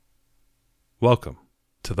Welcome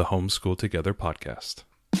to the Homeschool Together podcast.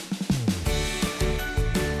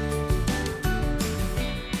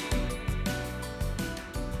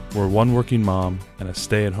 Where one working mom and a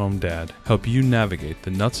stay-at-home dad help you navigate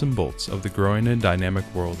the nuts and bolts of the growing and dynamic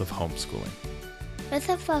world of homeschooling. With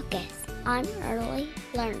a focus on early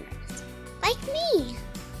learners, like me.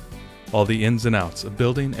 All the ins and outs of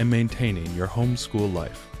building and maintaining your homeschool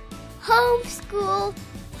life. Homeschool.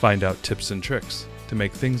 Find out tips and tricks to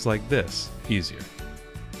make things like this easier.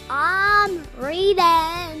 I'm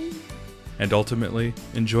reading. And ultimately,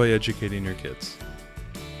 enjoy educating your kids.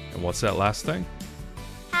 And what's that last thing?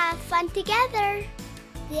 Have fun together.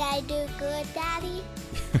 Did I do good, Daddy?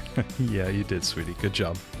 Yeah, you did, sweetie. Good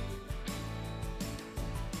job.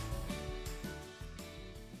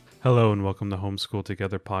 Hello and welcome to Homeschool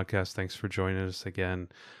Together podcast. Thanks for joining us again.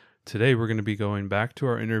 Today we're going to be going back to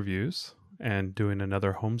our interviews and doing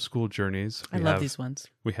another homeschool journeys. I love these ones.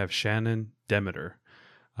 We have Shannon Demeter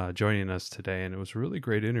joining us today, and it was a really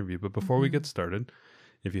great interview. But before we get started,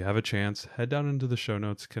 if you have a chance, head down into the show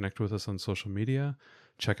notes, connect with us on social media,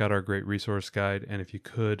 check out our great resource guide, and if you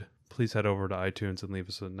could, please head over to iTunes and leave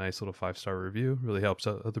us a nice little 5-star review. It really helps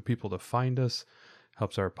other people to find us,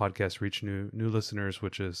 helps our podcast reach new listeners,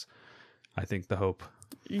 which is, I think, the hope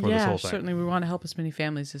for this whole thing. Certainly. We want to help as many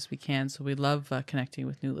families as we can, so we love connecting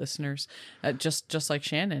with new listeners, just like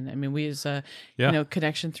Shannon. I mean, we as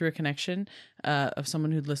connection through a connection of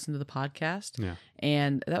someone who'd listened to the podcast,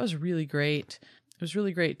 and that was really great. It was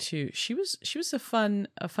really great too. She was a fun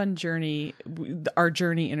journey. Our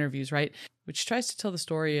journey interviews, right, which tries to tell the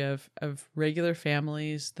story of regular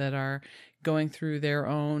families that are going through their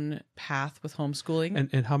own path with homeschooling.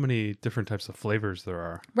 And how many different types of flavors there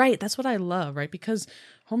are. Right. That's what I love, right? Because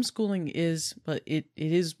homeschooling is, but it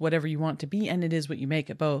is whatever you want it to be, and it is what you make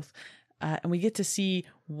it both. And we get to see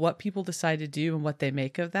what people decide to do and what they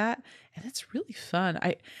make of that. And it's really fun.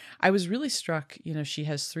 I was really struck, she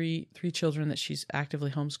has three children that she's actively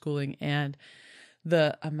homeschooling, and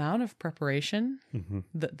the amount of preparation,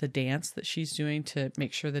 the dance that she's doing to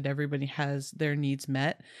make sure that everybody has their needs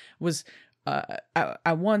met was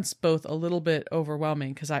at once both a little bit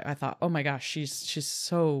overwhelming, because I thought, oh my gosh, she's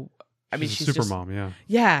so, she's super just, mom, yeah.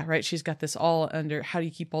 Yeah, right. She's got this all under, how do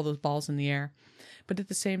you keep all those balls in the air? But at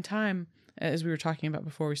the same time, as we were talking about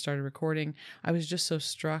before we started recording, I was just so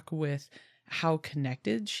struck with how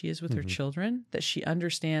connected she is with her children, that she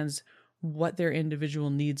understands what their individual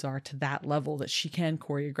needs are to that level, that she can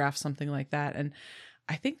choreograph something like that. And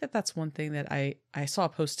I think that that's one thing that I saw a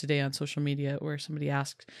post today on social media where somebody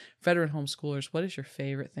asked veteran homeschoolers, what is your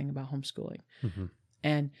favorite thing about homeschooling?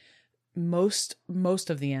 And most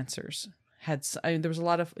of the answers had, there was a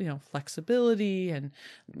lot of, flexibility and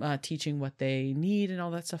teaching what they need and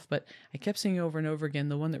all that stuff. But I kept seeing over and over again,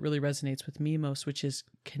 the one that really resonates with me most, which is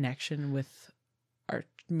connection with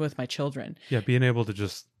my children. Yeah. Being able to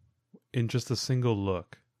just, in just a single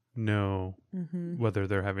look, know whether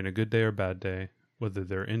they're having a good day or bad day, whether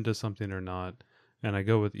they're into something or not. And I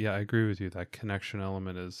go with, I agree with you. That connection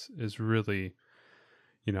element is really,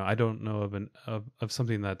 I don't know of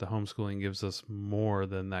something that the homeschooling gives us more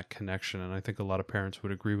than that connection. And I think a lot of parents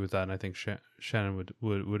would agree with that. And I think Shannon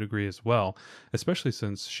would agree as well, especially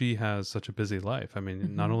since she has such a busy life. I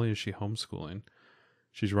mean, not only is she homeschooling,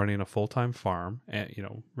 she's running a full-time farm and,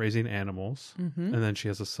 raising animals. And then she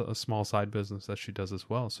has a small side business that she does as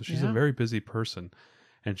well. So she's a very busy person,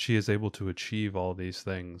 and she is able to achieve all these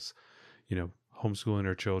things, homeschooling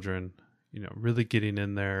her children, really getting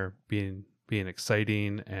in there, being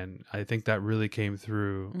exciting. And I think that really came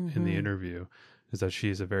through in the interview, is that she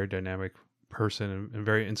is a very dynamic person and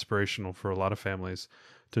very inspirational for a lot of families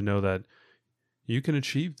to know that you can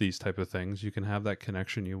achieve these type of things. You can have that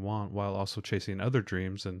connection you want while also chasing other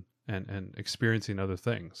dreams and experiencing other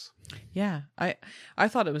things. Yeah, I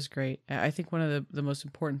thought it was great. I think one of the most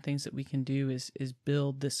important things that we can do is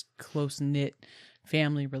build this close-knit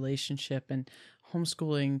family relationship, and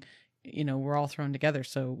homeschooling, we're all thrown together.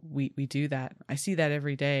 So we do that. I see that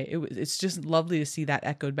every day. It's just lovely to see that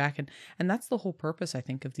echoed back. And that's the whole purpose, I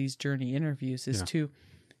think, of these journey interviews, is to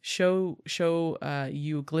show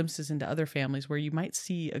you glimpses into other families where you might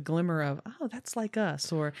see a glimmer of, oh, that's like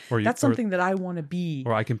us, or that's something that I want to be.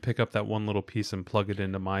 Or I can pick up that one little piece and plug it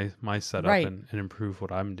into my setup and improve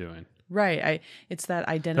what I'm doing. Right. It's that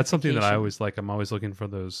identification. That's something that I always like. I'm always looking for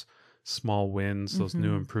those small wins, those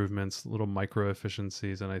new improvements, little micro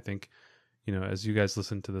efficiencies. And I think, as you guys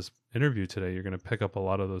listen to this interview today, you're going to pick up a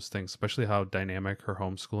lot of those things, especially how dynamic her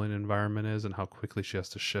homeschooling environment is and how quickly she has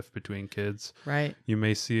to shift between kids. Right. You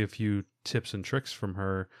may see a few tips and tricks from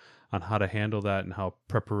her on how to handle that, and how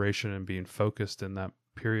preparation and being focused in that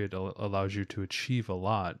period allows you to achieve a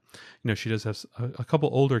lot. She does have a couple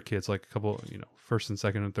older kids, like a couple, first and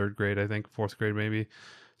second and third grade, I think, fourth grade maybe.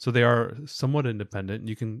 So they are somewhat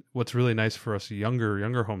independent. What's really nice for us younger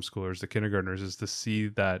homeschoolers, the kindergartners, is to see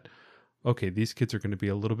that, okay, these kids are going to be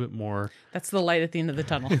a little bit more. That's the light at the end of the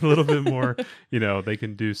tunnel. A little bit more, they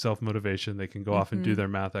can do self-motivation. They can go off and do their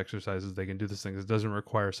math exercises. They can do these things. It doesn't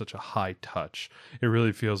require such a high touch. It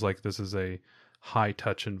really feels like this is a high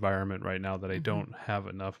touch environment right now that I don't have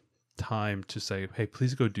enough time to say, hey,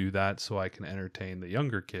 please go do that so I can entertain the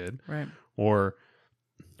younger kid. Right. Or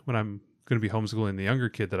when I'm going to be homeschooling the younger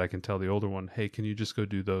kid, that I can tell the older one, hey, can you just go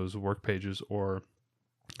do those work pages or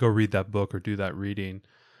go read that book or do that reading,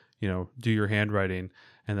 do your handwriting,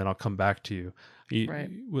 and then I'll come back to you. Right.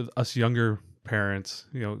 With us younger parents,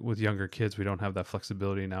 with younger kids, we don't have that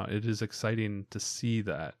flexibility now. It is exciting to see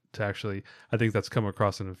that, to actually, I think that's come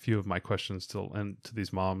across in a few of my questions to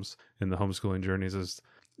these moms in the homeschooling journeys, is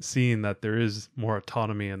seeing that there is more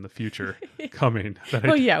autonomy in the future coming.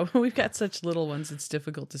 Yeah, when we've got such little ones, it's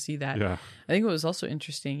difficult to see that. Yeah. I think what was also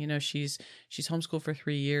interesting, she's homeschooled for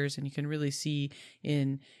 3 years, and you can really see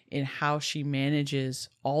in how she manages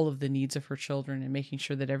all of the needs of her children and making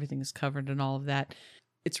sure that everything is covered and all of that.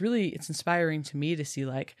 It's inspiring to me to see,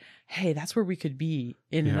 like, hey, that's where we could be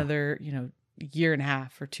in another, year and a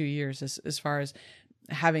half or 2 years, as far as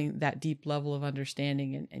having that deep level of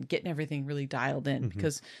understanding and getting everything really dialed in,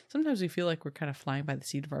 because sometimes we feel like we're kind of flying by the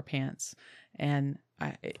seat of our pants. And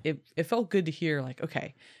it felt good to hear, like,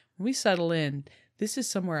 okay, when we settle in, this is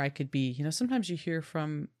somewhere I could be. Sometimes you hear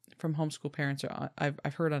from homeschool parents, or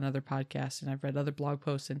I've heard on other podcasts and I've read other blog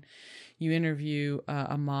posts, and you interview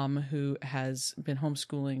a mom who has been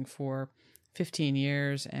homeschooling for 15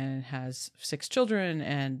 years and has 6 children,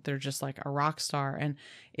 and they're just like a rock star. And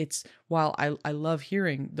it's, while I love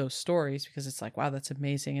hearing those stories, because it's like, wow, that's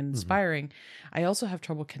amazing and inspiring, I also have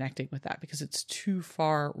trouble connecting with that because it's too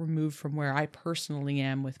far removed from where I personally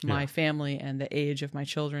am with my family and the age of my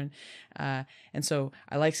children. And so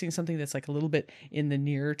I like seeing something that's like a little bit in the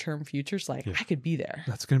nearer term futures, like I could be there.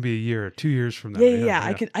 That's going to be a year or 2 years from now.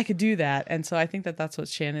 Yeah. I could do that. And so I think that's what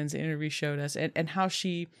Shannon's interview showed us, and how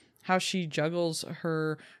she juggles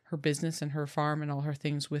her business and her farm and all her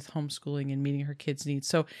things with homeschooling and meeting her kids' needs.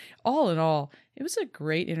 So all in all, it was a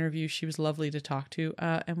great interview. She was lovely to talk to,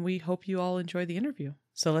 and we hope you all enjoy the interview.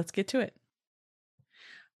 So let's get to it.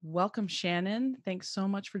 Welcome, Shannon. Thanks so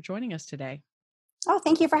much for joining us today. Oh,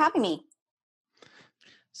 thank you for having me.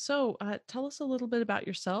 So tell us a little bit about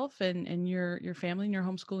yourself and your family and your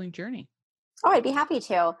homeschooling journey. Oh, I'd be happy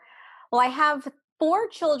to. Well, I have 4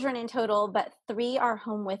 children in total, but 3 are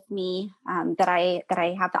home with me that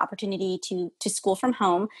I have the opportunity to school from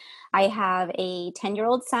home. I have a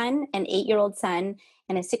 10-year-old son, an 8-year-old son,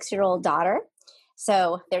 and a 6-year-old daughter.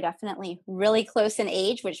 So they're definitely really close in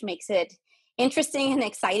age, which makes it interesting and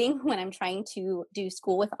exciting when I'm trying to do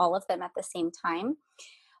school with all of them at the same time.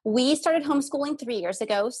 We started homeschooling 3 years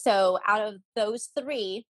ago. So out of those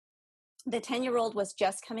 3, the 10-year-old was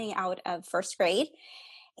just coming out of first grade.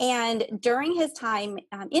 And during his time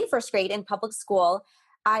in first grade in public school,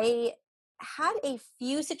 I had a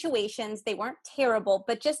few situations. They weren't terrible,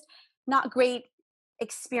 but just not great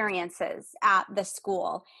experiences at the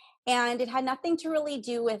school. And it had nothing to really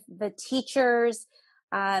do with the teachers.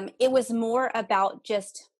 It was more about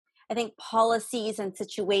just, I think, policies and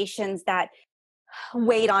situations that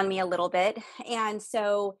weighed on me a little bit. And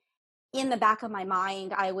so in the back of my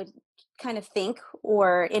mind, I would kind of think,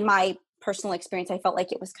 or in my personal experience, I felt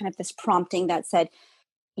like it was kind of this prompting that said,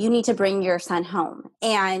 you need to bring your son home.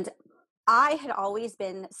 And I had always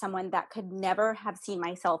been someone that could never have seen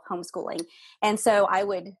myself homeschooling. And so I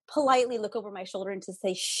would politely look over my shoulder and to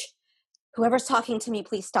say, shh, whoever's talking to me,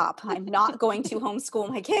 please stop. I'm not going to homeschool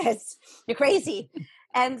my kids. You're crazy.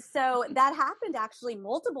 And so that happened actually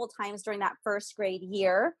multiple times during that first grade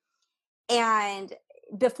year. And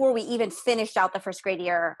before we even finished out the first grade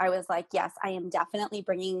year, I was like, yes, I am definitely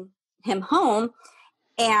bringing him home.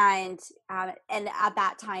 And at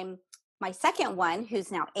that time, my second one,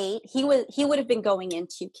 who's now 8, he would have been going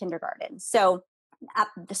into kindergarten. So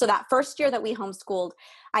that first year that we homeschooled,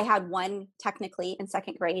 I had one technically in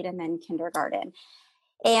second grade and then kindergarten.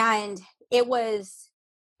 And it was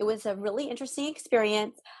a really interesting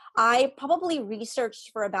experience. I probably researched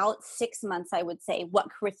for about 6 months, I would say, what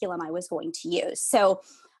curriculum I was going to use. So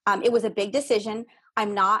it was a big decision.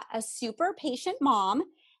 I'm not a super patient mom.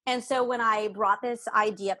 And so when I brought this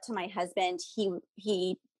idea up to my husband,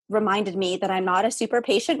 he reminded me that I'm not a super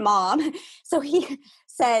patient mom. So he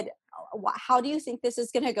said, how do you think this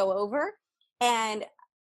is going to go over? And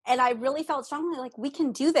I really felt strongly like, we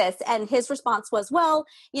can do this. And his response was, well,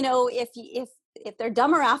 if if they're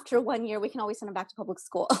dumber after 1 year, we can always send them back to public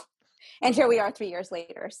school. And here we are 3 years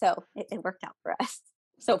later. So it worked out for us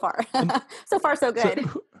so far. So far, so good.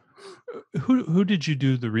 So who did you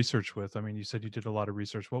do the research with? I mean, you said you did a lot of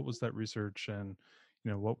research. What was that research, and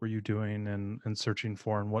what were you doing and searching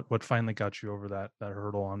for, and what finally got you over that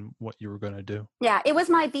hurdle on what you were going to do? Yeah, it was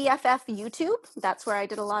my BFF YouTube. That's where I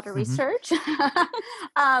did a lot of research.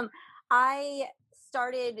 I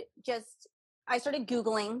started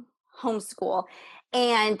Googling homeschool,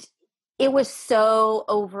 and it was so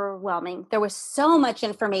overwhelming. There was so much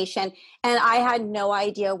information, and I had no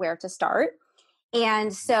idea where to start.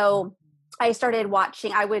 And so I started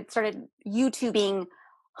started YouTubing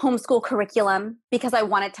homeschool curriculum because I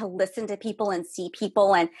wanted to listen to people and see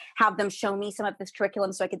people and have them show me some of this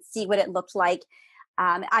curriculum so I could see what it looked like.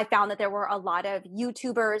 I found that there were a lot of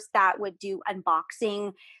YouTubers that would do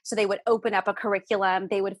unboxing. So they would open up a curriculum,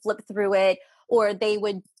 they would flip through it, or they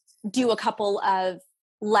would do a couple of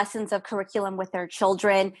lessons of curriculum with their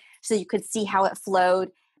children so you could see how it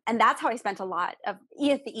flowed. And that's how I spent a lot of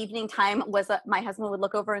the evening time. My husband would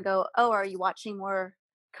look over and go, "Oh, are you watching more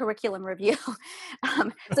curriculum review?"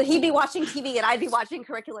 So he'd be watching TV and I'd be watching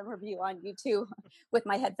curriculum review on YouTube with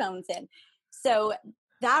my headphones in. So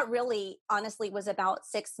that really honestly was about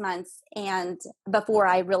 6 months and before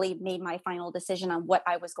I really made my final decision on what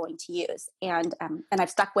I was going to use. And I've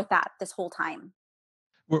stuck with that this whole time.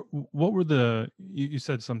 What were you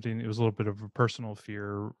said something, it was a little bit of a personal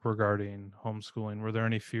fear regarding homeschooling. Were there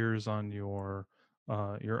any fears on your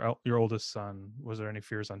oldest son? Was there any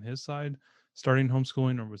fears on his side starting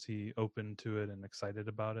homeschooling, or was he open to it and excited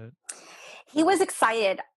about it? He was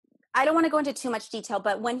excited. I don't want to go into too much detail,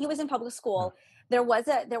 but when he was in public school, there was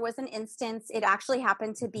an instance. It actually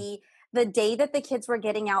happened to be the day that the kids were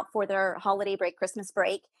getting out for their holiday break, Christmas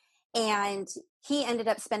break. And he ended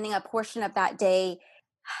up spending a portion of that day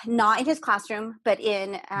not in his classroom, but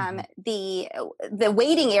in the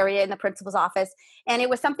waiting area in the principal's office. And it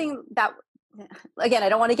was something that, again, I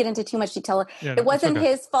don't want to get into too much detail. Yeah, it wasn't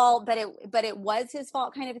his fault, but it was his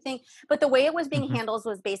fault kind of a thing. But the way it was being handled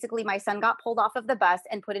was basically my son got pulled off of the bus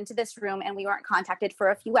and put into this room, and we weren't contacted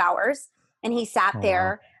for a few hours. And he sat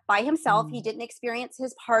there by himself. He didn't experience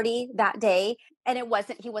his party that day. And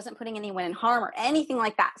he wasn't putting anyone in harm or anything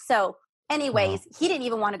like that. So anyways, he didn't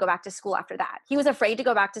even want to go back to school after that. He was afraid to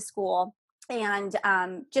go back to school. And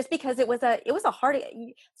just because it was a hard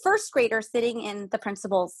first grader sitting in the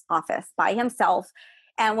principal's office by himself.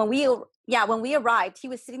 And when we arrived, he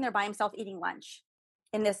was sitting there by himself eating lunch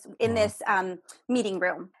in this meeting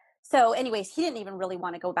room. So anyways, he didn't even really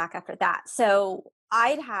want to go back after that. So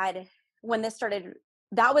when this started,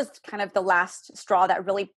 that was kind of the last straw that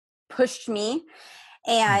really pushed me.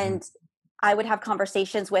 And I would have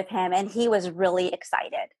conversations with him and he was really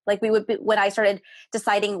excited. Like when I started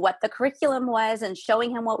deciding what the curriculum was and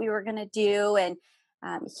showing him what we were going to do. And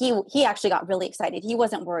he actually got really excited. He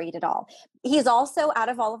wasn't worried at all. He's also, out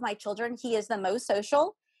of all of my children, he is the most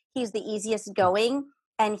social. He's the easiest going.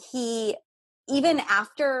 And he, even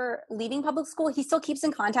after leaving public school, he still keeps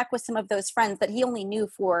in contact with some of those friends that he only knew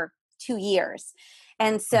for 2 years.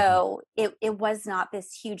 And so it was not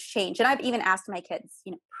this huge change. And I've even asked my kids,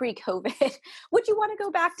 pre-COVID, would you want to go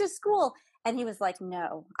back to school? And he was like,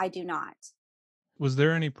 no, I do not. Was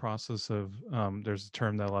there any process of, there's a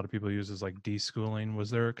term that a lot of people use is like deschooling. Was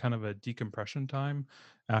there kind of a decompression time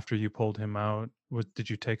after you pulled him out? Did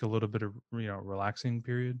you take a little bit of, relaxing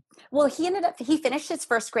period? Well, he finished his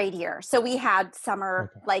first grade year. So we had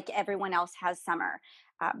summer like everyone else has summer.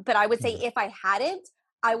 But I would say if I hadn't,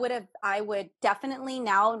 I would definitely,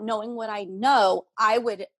 now knowing what I know, I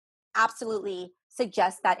would absolutely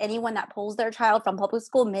suggest that anyone that pulls their child from public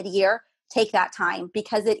school mid-year, take that time,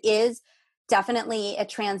 because it is definitely a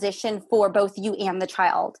transition for both you and the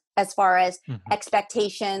child as far as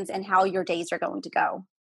expectations and how your days are going to go.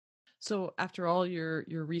 So after all your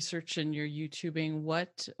research and your YouTubing,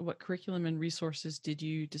 what curriculum and resources did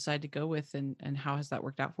you decide to go with, and how has that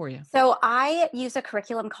worked out for you? So I use a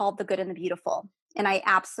curriculum called The Good and the Beautiful, and I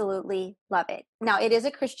absolutely love it. Now, it is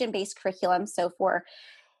a Christian-based curriculum, so for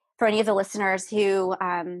any of the listeners who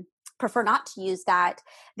prefer not to use that,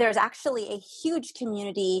 there's actually a huge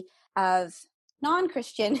community of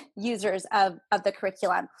non-Christian users of the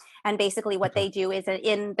curriculum. And basically what they do is that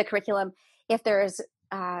in the curriculum, if there's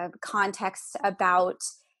context about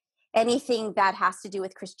anything that has to do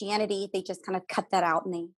with Christianity, they just kind of cut that out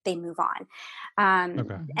and they move on.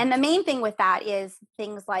 And the main thing with that is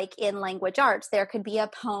things like in language arts, there could be a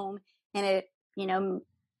poem and it,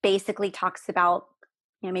 basically talks about,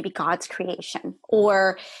 maybe God's creation,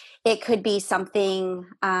 or it could be something,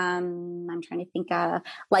 I'm trying to think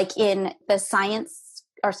like in the science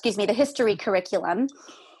the history curriculum,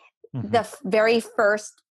 the very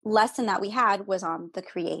first lesson that we had was on the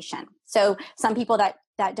creation. So some people that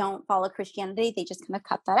don't follow Christianity, they just kind of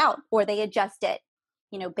cut that out, or they adjust it,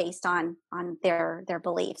 based on their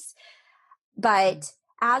beliefs. But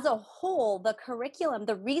as a whole, the curriculum,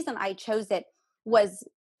 the reason I chose it was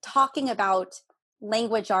talking about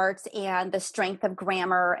language arts and the strength of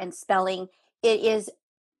grammar and spelling. It is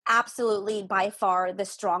absolutely by far the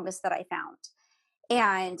strongest that I found.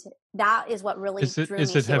 And that is what really drew me to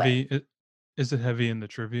it. Is it heavy in the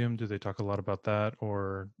trivium? Do they talk a lot about that,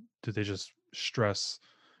 or do they just stress,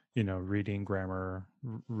 reading, grammar,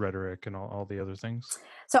 rhetoric, and all the other things?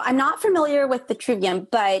 So I'm not familiar with the trivium,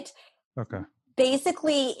 but okay.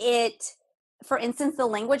 Basically for instance, the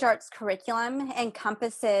language arts curriculum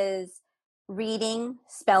encompasses reading,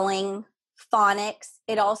 spelling, phonics.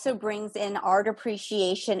 It also brings in art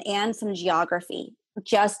appreciation and some geography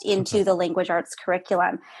just into the language arts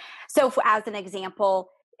curriculum. So as an example,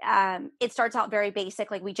 it starts out very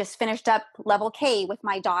basic. Like we just finished up level K with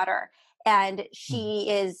my daughter, and she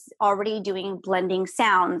is already doing blending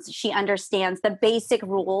sounds. She understands the basic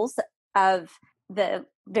rules of the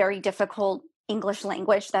very difficult English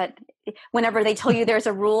language that whenever they tell you there's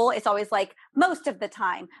a rule, it's always like most of the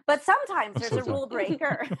time, but sometimes there's a rule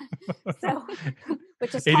breaker. So,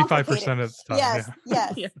 which is 85% of the time. Yes.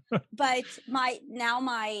 Yeah. But my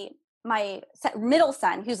middle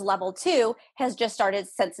son, who's level 2, has just started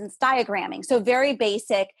sentence diagramming. So very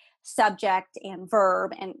basic subject and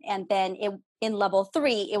verb. And then in level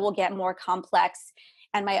 3, it will get more complex.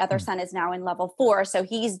 And my other son is now in level 4. So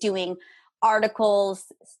he's doing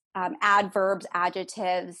articles, adverbs,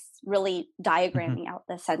 adjectives, really diagramming out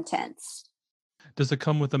the sentence. Does it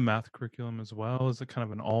come with a math curriculum as well? Is it kind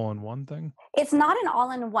of an all-in-one thing? It's not an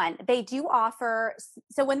all-in-one. They do offer,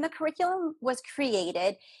 so when the curriculum was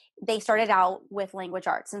created, they started out with language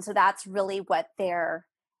arts. And so that's really what their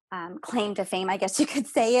claim to fame, I guess you could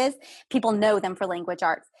say, is. People know them for language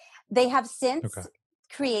arts. They have since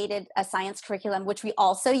created a science curriculum, which we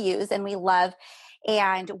also use and we love.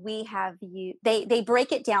 And we have they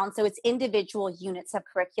break it down so it's individual units of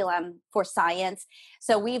curriculum for science.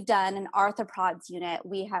 So we've done an arthropods unit.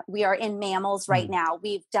 We are in mammals right now.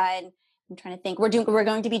 We've done, I'm trying to think, we're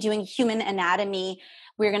going to be doing human anatomy.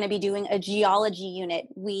 We're going to be doing a geology unit.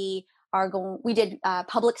 We did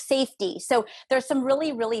public safety. So there's some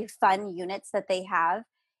really, really fun units that they have.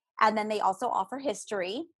 And then they also offer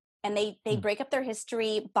history. And they break up their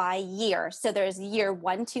history by year. So there's year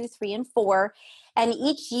 1, 2, 3, and 4. And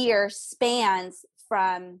each year spans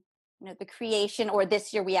from the creation, or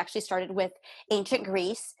this year we actually started with ancient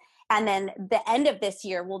Greece. And then the end of this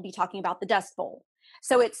year, we'll be talking about the Dust Bowl.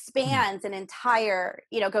 So it spans an entire,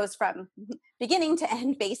 goes from beginning to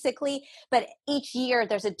end basically. But each year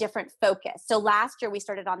there's a different focus. So last year we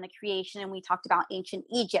started on the creation and we talked about ancient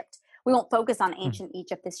Egypt. We won't focus on ancient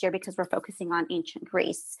Egypt this year because we're focusing on ancient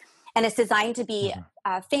Greece. And it's designed to be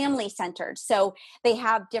family centered. So they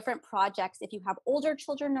have different projects if you have older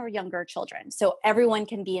children or younger children. So everyone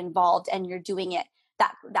can be involved and you're doing it,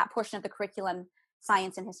 that portion of the curriculum,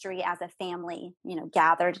 science and history, as a family,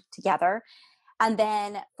 gathered together. And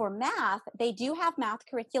then for math, they do have math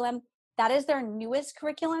curriculum. That is their newest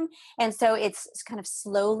curriculum. And so it's kind of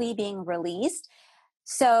slowly being released.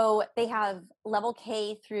 So they have level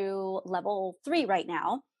K through level 3 right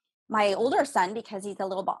now. My older son, because he's a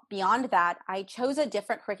little beyond that, I chose a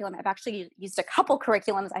different curriculum. I've actually used a couple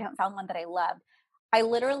curriculums. I haven't found one that I loved. I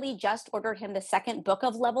literally just ordered him the second book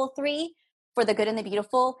of level 3 for The Good and the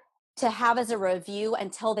Beautiful to have as a review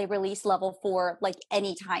until they release level 4, like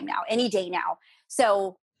any time now, any day now.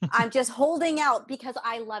 So I'm just holding out because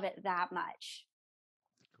I love it that much.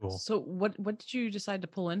 Cool. So what did you decide to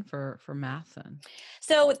pull in for math then?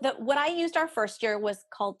 So what I used our first year was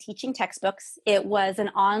called Teaching Textbooks. It was an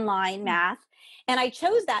online math. And I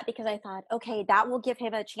chose that because I thought, okay, that will give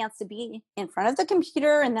him a chance to be in front of the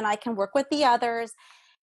computer and then I can work with the others.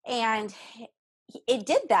 And it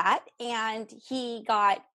did that. And he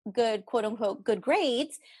got good, quote unquote, good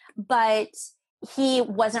grades, but he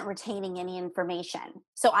wasn't retaining any information.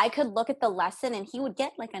 So I could look at the lesson and he would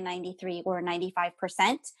get like a 93 or a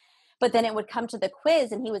 95%. But then it would come to the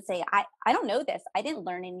quiz and he would say, I don't know this. I didn't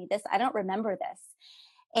learn any of this. I don't remember this.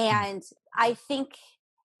 And I think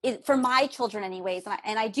for my children anyways,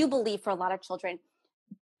 and I do believe for a lot of children,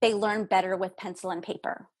 they learn better with pencil and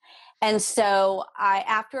paper. And so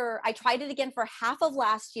after I tried it again for half of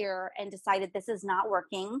last year and decided this is not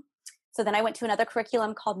working. So then I went to another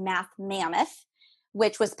curriculum called Math Mammoth,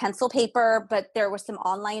 which was pencil paper, but there were some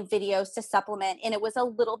online videos to supplement, and it was a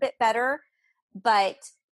little bit better. But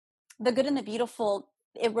The Good and the Beautiful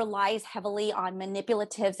it relies heavily on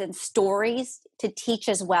manipulatives and stories to teach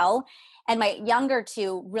as well. And my younger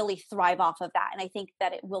two really thrive off of that. And I think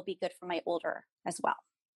that it will be good for my older as well.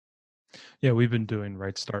 Yeah, we've been doing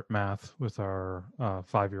Right Start Math with our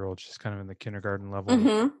 5-year-old. She's kind of in the kindergarten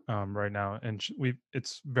level right now, and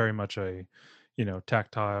it's very much a,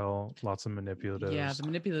 tactile, lots of manipulatives. Yeah, the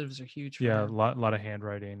manipulatives are huge. For Yeah, her. a lot of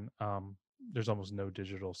handwriting. There's almost no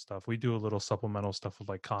digital stuff. We do a little supplemental stuff with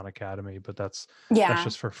like Khan Academy, but that's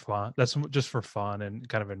just for fun. That's just for fun and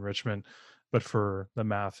kind of enrichment. But for the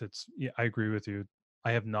math, I agree with you.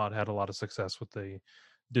 I have not had a lot of success with the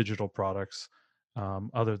digital products,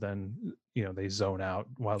 other than they zone out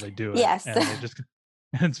while they do it. Yes. And they just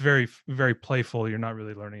and it's very, very playful. You're not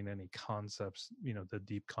really learning any concepts, the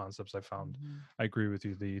deep concepts. I found. I agree with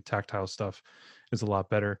you. The tactile stuff is a lot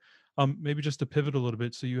better. Maybe just to pivot a little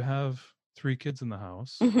bit. So you have 3 kids in the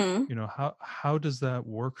house. How does that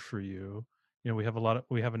work for you? We have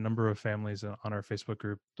a number of families on our Facebook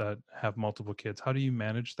group that have multiple kids. How do you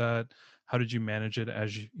manage that? How did you manage it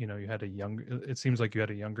as you had it seems like you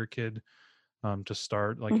had a younger kid to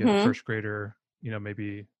start, like you had a first grader,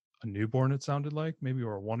 maybe a newborn, it sounded like, maybe,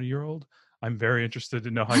 or a 1-year-old. I'm very interested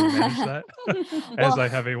to know how you manage that as I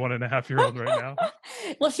have a 1.5-year-old right now.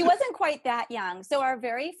 Well, she wasn't quite that young. So our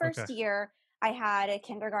very first year, I had a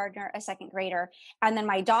kindergartner, a second grader, and then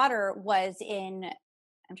my daughter was in,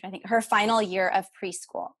 I'm trying to think, her final year of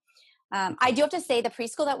preschool. I do have to say the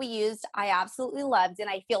preschool that we used, I absolutely loved. And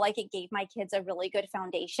I feel like it gave my kids a really good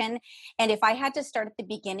foundation. And if I had to start at the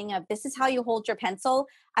beginning of this is how you hold your pencil,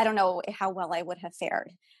 I don't know how well I would have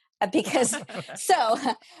fared. Because so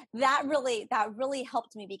that really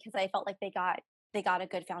helped me, because I felt like they got a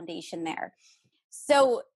good foundation there.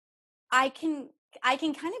 So I can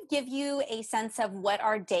kind of give you a sense of what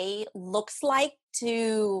our day looks like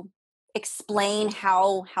to explain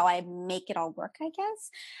how I make it all work, I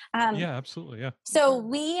guess. Yeah, absolutely. Yeah. So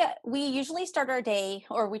we usually start our day,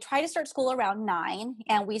 or we try to start school around 9,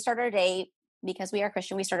 and we start our day, because we are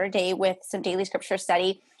Christian, we start our day with some daily scripture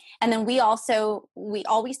study. And then we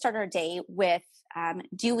always start our day with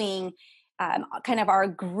doing kind of our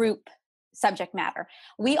group subject matter.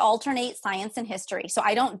 We alternate science and history. So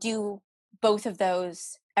I don't do both of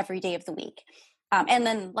those every day of the week. And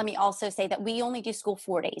then let me also say that we only do school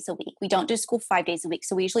 4 days a week. We don't do school 5 days a week.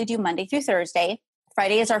 So we usually do Monday through Thursday.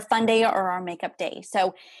 Friday is our fun day or our makeup day.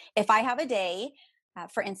 So if I have a day,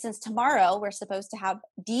 for instance, tomorrow we're supposed to have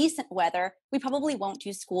decent weather, we probably won't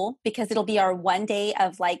do school, because it'll be our one day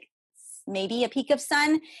of like maybe a peak of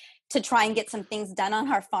sun to try and get some things done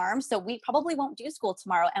on our farm. So we probably won't do school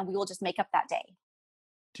tomorrow, and we will just make up that day.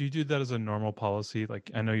 Do you do that as a normal policy? Like,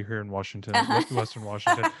 I know you're here in Washington, Western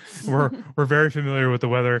Washington. We're very familiar with the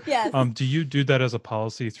weather. Yes. Do you do that as a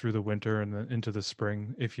policy through the winter and into the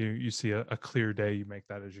spring? If you see a clear day, you make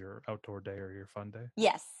that as your outdoor day or your fun day?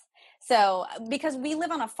 Yes. So because we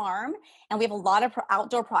live on a farm and we have a lot of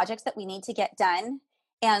outdoor projects that we need to get done.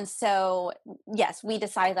 And so, yes, we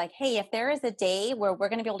decide like, hey, if there is a day where we're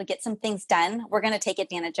going to be able to get some things done, we're going to take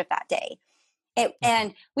advantage of that day.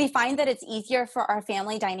 And we find that it's easier for our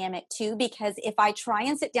family dynamic too, because if I try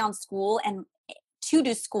and sit down to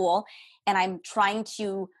do school and I'm trying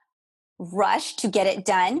to rush to get it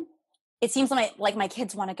done, it seems like my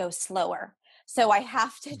kids want to go slower. So I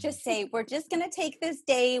have to just say, we're just going to take this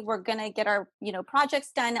day. We're going to get our,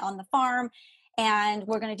 projects done on the farm, and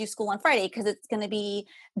we're going to do school on Friday because it's going to be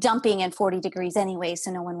dumping and 40 degrees anyway.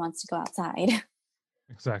 So no one wants to go outside.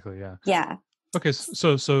 Exactly. Yeah. Yeah. Okay.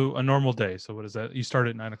 So a normal day. So what is that? You start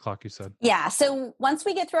at 9 o'clock, you said? Yeah. So once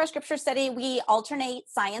we get through our scripture study, we alternate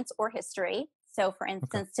science or history. So for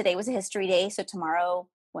instance, Today was a history day. So tomorrow,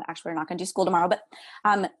 well, actually we're not going to do school tomorrow,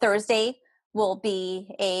 but Thursday will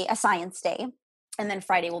be a science day. And then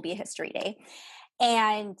Friday will be a history day.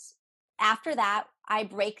 And after that, I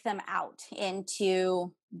break them out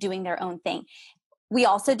into doing their own thing. We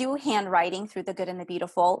also do handwriting through the Good and the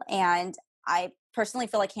Beautiful. And I personally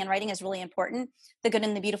feel like handwriting is really important. The Good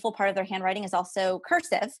and the Beautiful part of their handwriting is also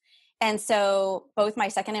cursive. And so both my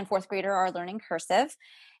second and fourth grader are learning cursive.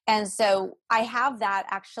 And so I have that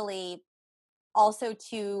actually also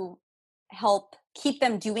to help keep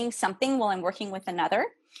them doing something while I'm working with another.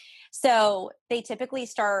 So they typically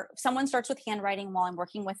someone starts with handwriting while I'm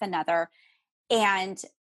working with another. And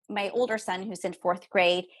my older son, who's in fourth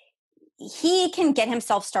grade, he can get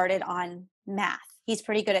himself started on math. He's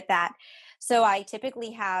pretty good at that. So I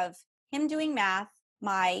typically have him doing math,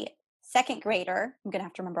 my second grader, I'm going to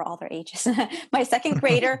have to remember all their ages, my second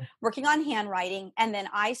grader working on handwriting. And then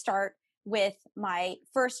I start with my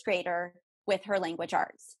first grader with her language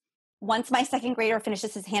arts. once my second grader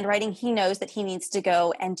finishes his handwriting, he knows that he needs to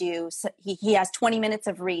go and he has 20 minutes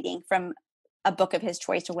of reading from a book of his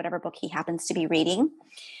choice or whatever book he happens to be reading.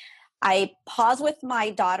 I pause with my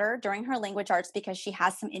daughter during her language arts because she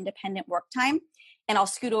has some independent work time. And I'll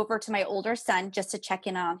scoot over to my older son just to check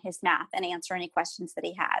in on his math and answer any questions that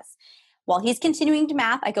he has. While he's continuing to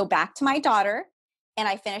math, I go back to my daughter and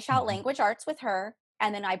I finish out language arts with her.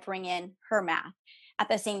 And then I bring in her math. At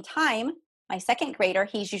the same time, my second grader,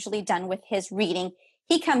 he's usually done with his reading.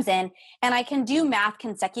 He comes in and I can do math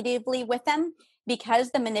consecutively with them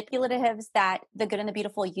because the manipulatives that The Good and the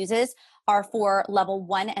Beautiful uses are for level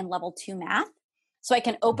 1 and level 2 math. So I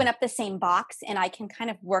can open up the same box and I can kind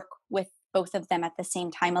of work with both of them at the same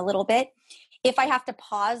time a little bit. If I have to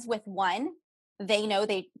pause with one, they know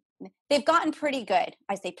they've gotten pretty good.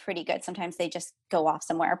 I say pretty good. Sometimes they just go off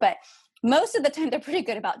somewhere, but most of the time they're pretty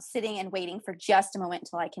good about sitting and waiting for just a moment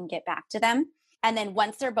until I can get back to them. And then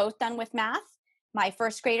once they're both done with math, my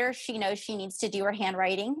first grader, she knows she needs to do her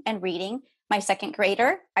handwriting and reading. My second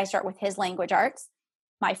grader, I start with his language arts.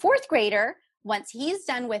 My fourth grader, once he's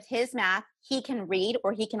done with his math, he can read,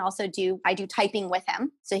 or he can also I do typing with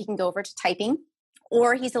him. So he can go over to typing,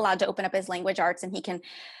 or he's allowed to open up his language arts and he can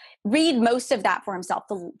read most of that for himself.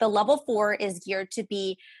 The level 4 is geared to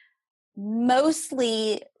be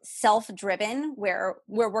mostly self-driven, where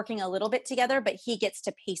we're working a little bit together, but he gets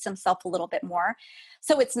to pace himself a little bit more.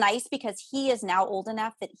 So it's nice because he is now old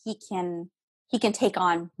enough that he can take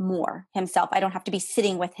on more himself. I don't have to be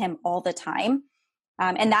sitting with him all the time.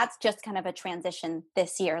 And that's just kind of a transition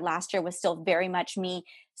this year. Last year was still very much me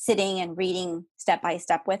sitting and reading step by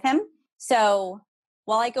step with him. So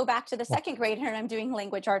while I go back to the second grader and I'm doing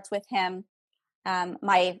language arts with him,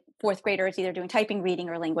 my fourth grader is either doing typing, reading,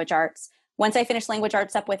 or language arts. Once I finish language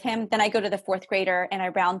arts up with him, then I go to the fourth grader and I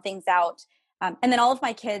round things out. And then all of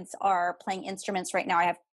my kids are playing instruments right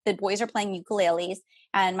now. The boys are playing ukuleles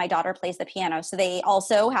and my daughter plays the piano. So they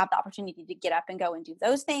also have the opportunity to get up and go and do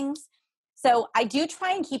those things. So I do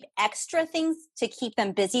try and keep extra things to keep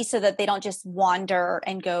them busy so that they don't just wander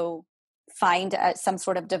and go find some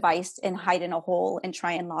sort of device and hide in a hole and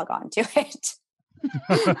try and log on to it.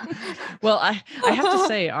 Well, I have to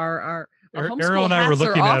say our Ariel and I were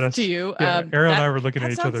looking at us. To you. Yeah, Ariel and I were looking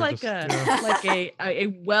at each other. Sounds like a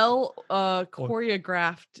well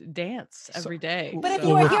choreographed dance every day. But if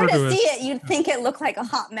you were here to see it, you'd think it looked like a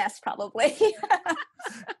hot mess, probably.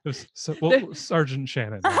 Sergeant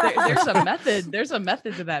Shannon. There's a method. There's a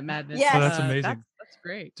method to that madness. Yeah, that's amazing. That's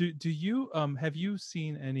great. Do you have you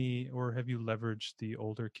seen any, or have you leveraged the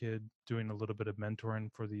older kid doing a little bit of mentoring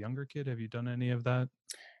for the younger kid? Have you done any of that?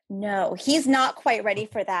 No, he's not quite ready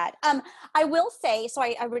for that. I will say, so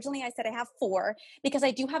I originally said I have 4 because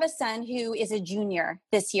I do have a son who is a junior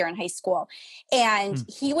this year in high school. And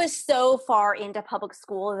he was so far into public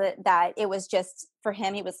school that it was just, for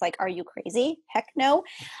him, he was like, are you crazy? Heck no.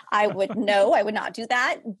 I would not do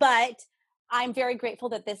that. But I'm very grateful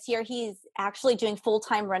that this year he's actually doing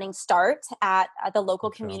full-time running start at the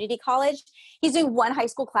local community college. He's doing one high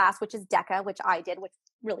school class, which is DECA, which I did, which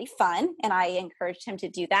was really fun. And I encouraged him to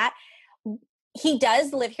do that. He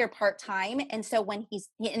does live here part-time. And so when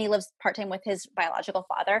he lives part-time with his biological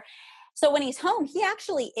father. So when he's home, he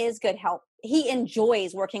actually is good help. He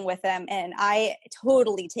enjoys working with them. And I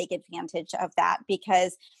totally take advantage of that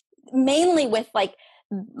because mainly with like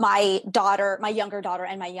my younger daughter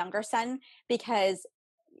and my younger son, because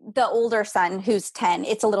the older son who's 10,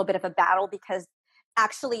 it's a little bit of a battle because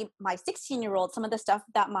actually my 16-year-old, some of the stuff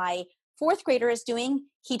that my fourth grader is doing,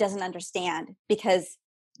 he doesn't understand because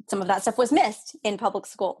some of that stuff was missed in public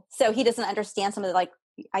school. So he doesn't understand some of the, like,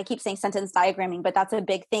 I keep saying sentence diagramming, but that's a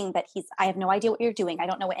big thing that I have no idea what you're doing. I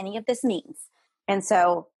don't know what any of this means. And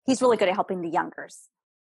so he's really good at helping the youngers.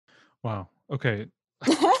 Wow. Okay.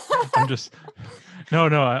 I'm just, no,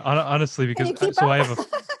 honestly, because I have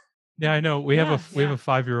I know we have a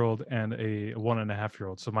 5-year-old and a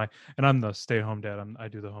 1.5-year-old. So I'm the stay-at-home dad. I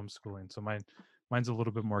do the homeschooling. So mine's a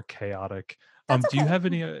little bit more chaotic. Okay. Do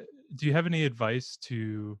you have any advice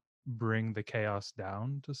to bring the chaos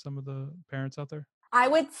down to some of the parents out there? I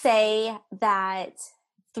would say that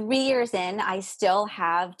 3 years in, I still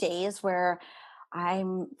have days where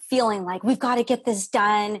I'm feeling like we've got to get this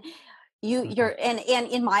done. And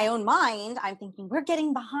in my own mind, I'm thinking we're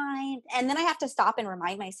getting behind. And then I have to stop and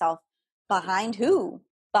remind myself, behind who?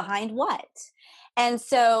 Behind what? And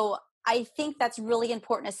so I think that's really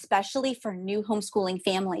important, especially for new homeschooling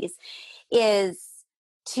families, is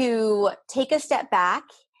to take a step back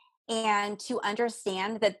and to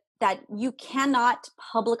understand that you cannot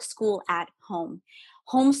public school at home.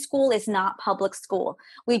 Homeschool is not public school.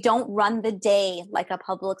 We don't run the day like a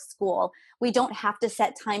public school. We don't have to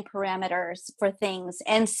set time parameters for things.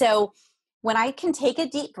 And so when I can take a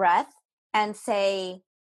deep breath and say,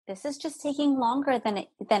 this is just taking longer than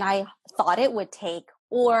I thought it would take.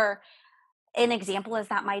 Or an example is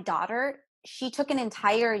that my daughter, she took an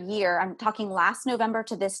entire year, I'm talking last November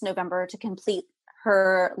to this November, to complete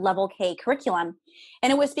her level K curriculum.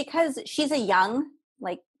 And it was because she's a young,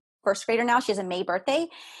 like first grader now, she has a May birthday.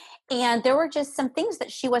 And there were just some things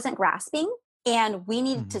that she wasn't grasping, and we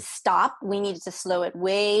needed to stop. We needed to slow it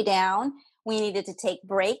way down. We needed to take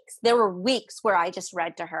breaks. There were weeks where I just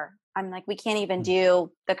read to her. I'm like, we can't even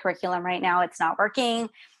do the curriculum right now. It's not working.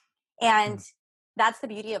 And that's the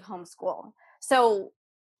beauty of homeschool. So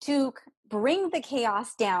to bring the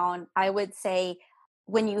chaos down, I would say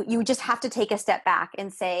when you just have to take a step back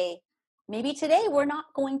and say, maybe today we're not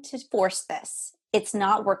going to force this. It's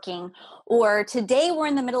not working. Or today we're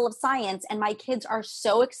in the middle of science and my kids are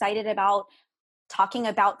so excited about talking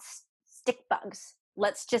about stick bugs.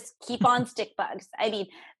 Let's just keep on stick bugs. I mean,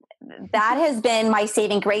 that has been my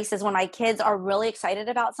saving grace, is when my kids are really excited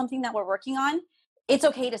about something that we're working on, it's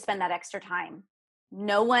okay to spend that extra time.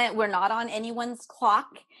 We're not on anyone's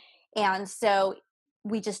clock. And so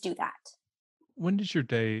we just do that. When does your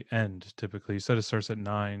day end typically? You said it starts at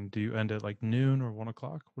 9. Do you end at like noon or 1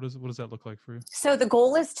 o'clock? What does that look like for you? So the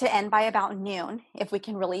goal is to end by about noon. If we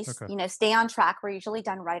can really, stay on track, we're usually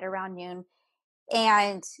done right around noon.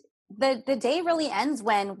 And the day really ends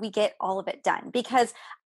when we get all of it done, because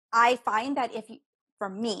I find that for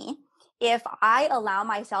me, if I allow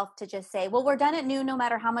myself to just say, well, we're done at noon, no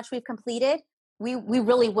matter how much we've completed, we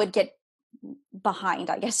really would get behind,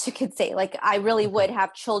 I guess you could say. Like, I really would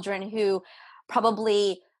have children who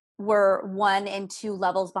probably were 1 and 2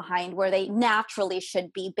 levels behind where they naturally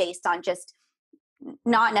should be, based on just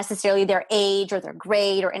not necessarily their age or their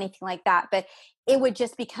grade or anything like that. But it would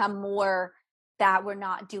just become more that we're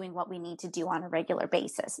not doing what we need to do on a regular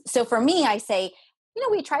basis. So for me, I say,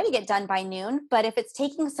 we try to get done by noon, but if it's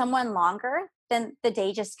taking someone longer, then the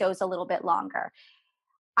day just goes a little bit longer.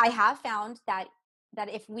 I have found that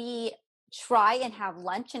if we try and have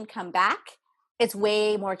lunch and come back, it's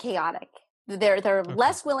way more chaotic. They're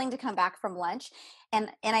less willing to come back from lunch. And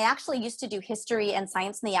I actually used to do history and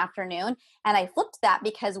science in the afternoon, and I flipped that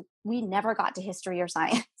because we never got to history or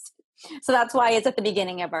science. So that's why it's at the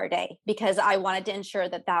beginning of our day, because I wanted to ensure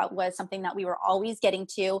that was something that we were always getting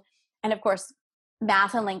to. And of course,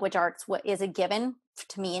 math and language arts is a given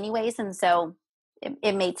to me anyways. And so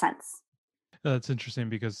it made sense. That's interesting,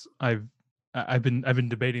 because I've been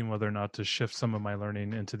debating whether or not to shift some of my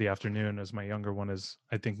learning into the afternoon, as my younger one is,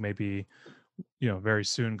 I think, maybe, very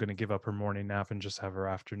soon going to give up her morning nap and just have her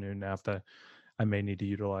afternoon nap, that I may need to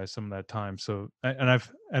utilize some of that time. So, and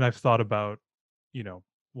I've thought about,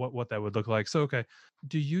 what that would look like. So, okay.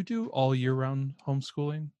 Do you do all year round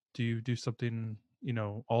homeschooling? Do you do something,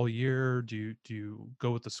 all year? Do you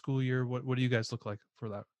go with the school year? What do you guys look like for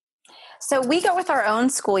that? So we go with our own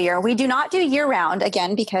school year. We do not do year round,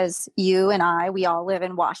 again, because you and we all live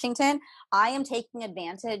in Washington. I am taking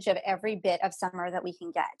advantage of every bit of summer that we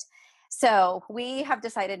can get. So we have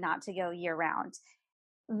decided not to go year round.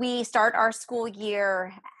 We start our school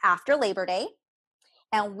year after Labor Day,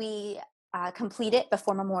 and we complete it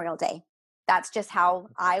before Memorial Day. That's just how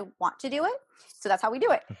I want to do it. So that's how we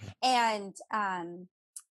do it. And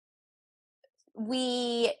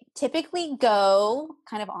we typically go,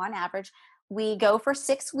 kind of on average, we go for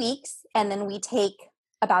 6 weeks, and then we take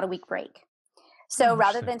about a week break. So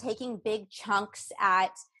rather than taking big chunks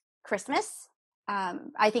at Christmas,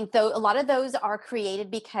 I think a lot of those are created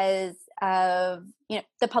because of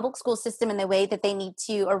the public school system and the way that they need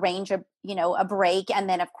to arrange a break, and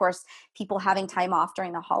then of course people having time off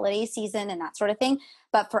during the holiday season and that sort of thing.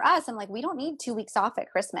 But for us, I'm like, we don't need 2 weeks off at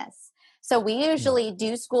Christmas. So we usually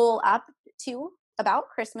do school up to about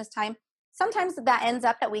Christmas time. Sometimes that ends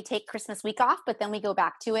up that we take Christmas week off, but then we go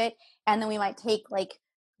back to it, and then we might take like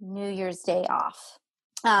New Year's Day off.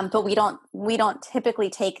 But we don't typically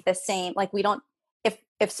take the same, like we don't,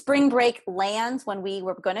 if spring break lands when we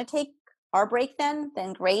were going to take our break, then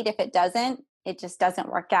great. If it doesn't, it just doesn't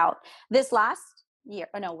work out. This last year,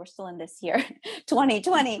 no, we're still in this year,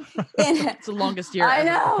 2020. It's the longest year I ever.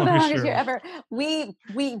 know, the longest year ever.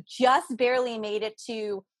 We just barely made it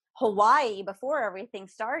to Hawaii before everything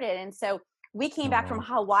started. And so we came back from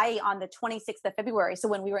Hawaii on the 26th of February. So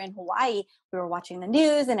when we were in Hawaii, we were watching the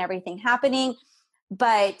news and everything happening.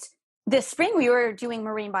 But this spring, we were doing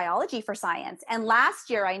marine biology for science. And last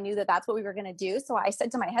year, I knew that that's what we were going to do. So I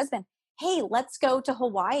said to my husband, hey, let's go to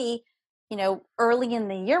Hawaii, early in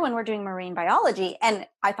the year when we're doing marine biology. And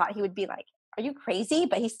I thought he would be like, are you crazy?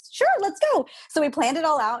 But he's sure, let's go. So we planned it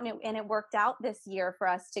all out, and it worked out this year for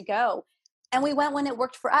us to go. And we went when it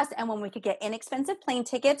worked for us. And when we could get inexpensive plane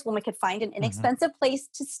tickets, when we could find an inexpensive place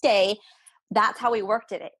to stay, that's how we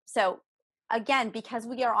worked at it. So again, because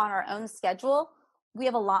we are on our own schedule, we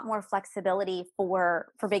have a lot more flexibility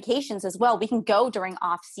for vacations as well. We can go during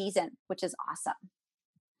off season, which is awesome.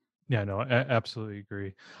 Yeah, no, I absolutely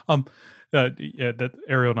agree. That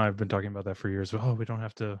Ariel and I have been talking about that for years. Oh, we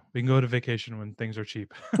can go to vacation when things are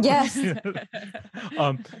cheap. Yes.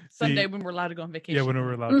 Someday when we're allowed to go on vacation. Yeah, when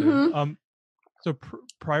we're allowed to. So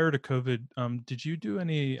prior to COVID, did you do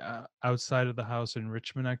any outside of the house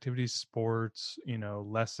enrichment activities, sports,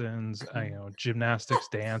 lessons, gymnastics,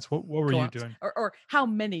 dance? What were you doing? Or how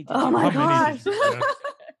many? Did oh you my do? gosh.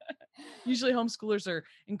 Usually homeschoolers are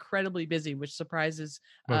incredibly busy, which surprises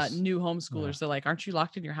new homeschoolers. They're like, aren't you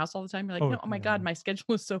locked in your house all the time? You're like, no, oh my God, my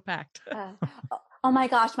schedule is so packed. Oh my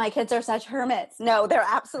gosh, my kids are such hermits. No, they're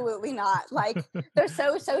absolutely not. Like, they're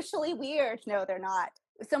so socially weird. No, they're not.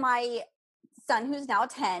 So my son, who's now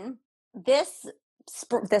 10, this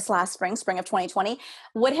last spring of 2020,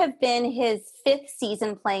 would have been his 5th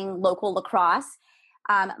season playing local lacrosse.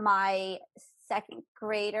 My second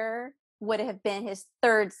grader would have been his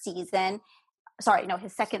 3rd season. Sorry, no,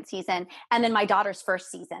 his 2nd season. And then my daughter's 1st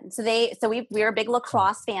season. So we're a big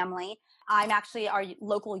lacrosse family. I'm actually our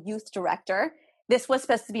local youth director. This was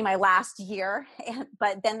supposed to be my last year,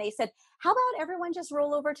 but then they said, how about everyone just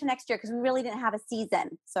roll over to next year? Because we really didn't have a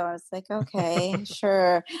season. So I was like, okay,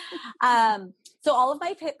 sure. So all of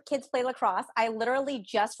my kids play lacrosse. I literally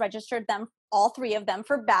just registered them, all 3 of them,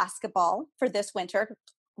 for basketball for this winter.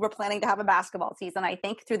 We're planning to have a basketball season, I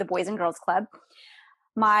think, through the Boys and Girls Club.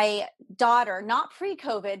 My daughter, not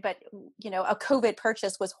pre-COVID, but, a COVID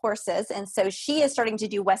purchase was horses. And so she is starting to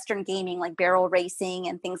do Western gaming, like barrel racing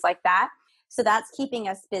and things like that. So that's keeping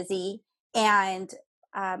us busy. And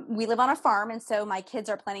we live on a farm. And so my kids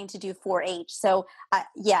are planning to do 4-H. So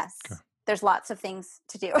yes, there's lots of things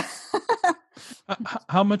to do.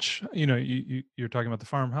 How much, you're talking about the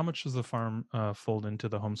farm. How much does the farm fold into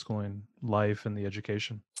the homeschooling life and the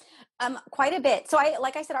education? Quite a bit. So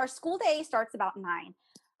like I said, our school day starts about 9.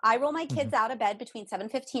 I roll my kids out of bed between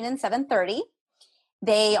 7:15 and 7:30.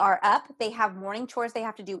 They are up. They have morning chores they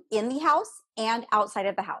have to do in the house and outside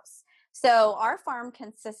of the house. So our farm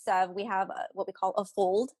consists of, we have what we call a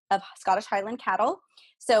fold of Scottish Highland cattle.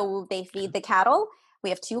 So they feed the cattle. We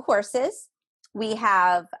have 2 horses. We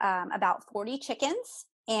have about 40 chickens,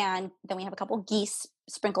 and then we have a couple geese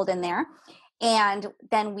sprinkled in there. And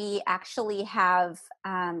then we actually have,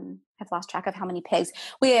 I've lost track of how many pigs.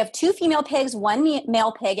 We have 2 female pigs, 1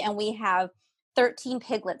 male pig, and we have 13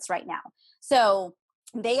 piglets right now. So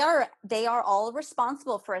they are all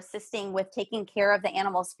responsible for assisting with taking care of the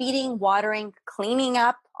animals, feeding, watering, cleaning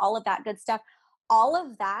up, all of that good stuff. All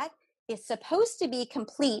of that is supposed to be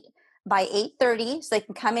complete by 8:30, so they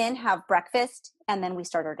can come in, have breakfast, and then we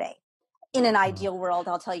start our day. In an ideal world,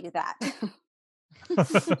 I'll tell you that.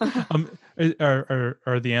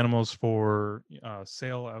 Are the animals for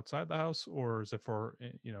sale outside the house, or is it for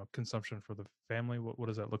consumption for the family? What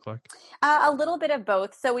does that look like? A little bit of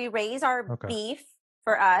both. So we raise our beef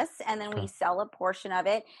for us, and then we sell a portion of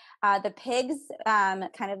it. The pigs,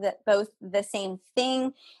 kind of both the same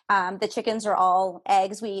thing. The chickens are all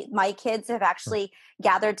eggs. My kids have actually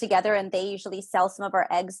gathered together, and they usually sell some of our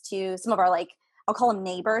eggs to some of our, like, I'll call them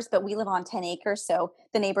neighbors, but we live on 10 acres. So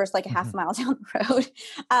the neighbor's like a half a mile down the road.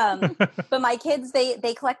 But my kids,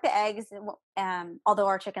 they collect the eggs. Although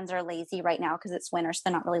our chickens are lazy right now because it's winter, so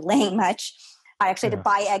they're not really laying much. I actually had to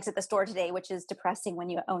buy eggs at the store today, which is depressing when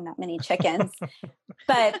you own that many chickens.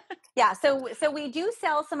 But yeah, so we do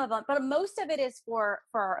sell some of them, but most of it is for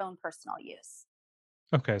our own personal use.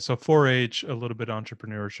 Okay, so 4-H, a little bit of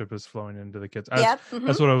entrepreneurship is flowing into the kids. Yep.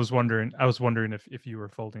 That's what I was wondering. I was wondering if you were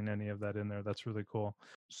folding any of that in there. That's really cool.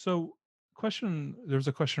 So there's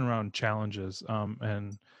a question around challenges.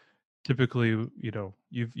 And typically,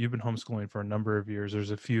 you've been homeschooling for a number of years.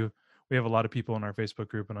 We have a lot of people in our Facebook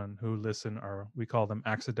group and who listen, we call them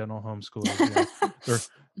accidental homeschoolers.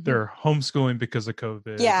 They're homeschooling because of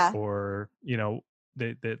COVID, or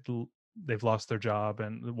they've lost their job,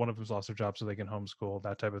 and one of them's lost their job so they can homeschool,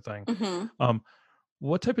 that type of thing.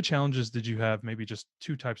 What type of challenges did you have? Maybe just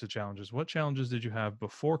 2 types of challenges. What challenges did you have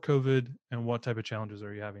before COVID, and what type of challenges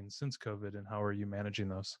are you having since COVID, and how are you managing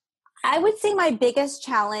those? I would say my biggest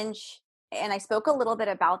challenge, and I spoke a little bit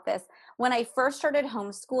about this, when I first started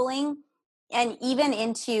homeschooling and even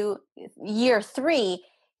into year 3,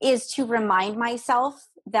 is to remind myself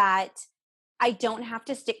that I don't have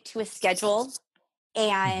to stick to a schedule,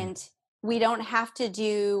 and we don't have to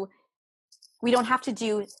do we don't have to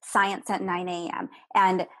do science at 9 a.m.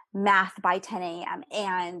 and math by 10 a.m.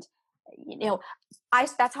 And,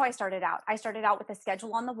 that's how I started out. I started out with a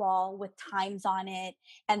schedule on the wall with times on it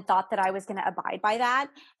and thought that I was going to abide by that.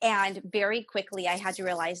 And very quickly I had to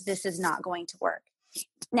realize this is not going to work.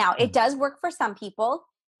 Now, it does work for some people.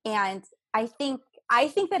 And I think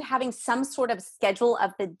that having some sort of schedule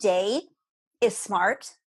of the day is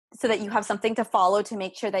smart so that you have something to follow to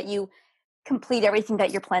make sure that you complete everything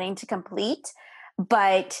that you're planning to complete.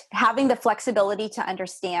 But having the flexibility to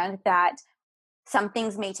understand that some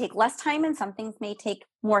things may take less time and some things may take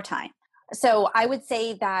more time. So I would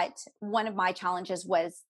say that one of my challenges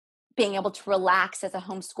was being able to relax as a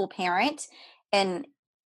homeschool parent and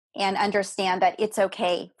understand that it's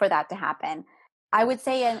okay for that to happen. I would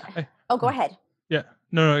say, go ahead. Yeah,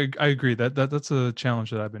 no, I agree that's a challenge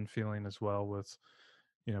that I've been feeling as well with,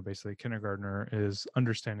 basically kindergartner, is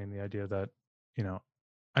understanding the idea that,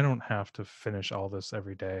 I don't have to finish all this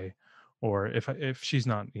every day, or if she's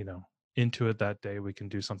not, into it that day, we can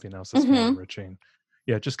do something else that's more enriching.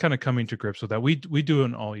 Yeah, just kind of coming to grips with that. We do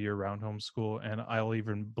an all year round homeschool, and I'll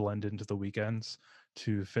even blend into the weekends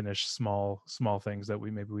to finish small things that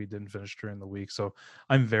we didn't finish during the week. So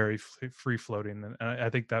I'm very free floating, and I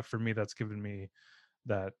think that for me, that's given me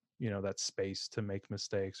that that space to make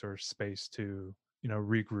mistakes, or space to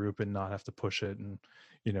regroup and not have to push it. And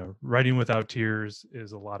writing without tears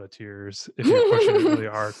is a lot of tears if you're pushing it really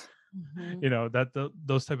hard.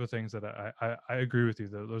 Those type of things that I agree with you.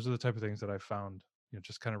 Those are the type of things that I found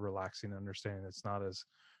just kind of relaxing and understanding it's not as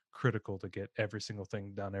critical to get every single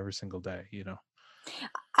thing done every single day.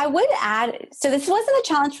 I would add, so this wasn't a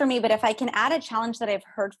challenge for me, but if I can add a challenge that I've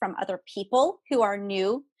heard from other people who are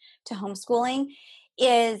new to homeschooling,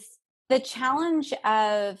 is the challenge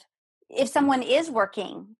of if someone is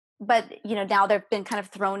working, but now they've been kind of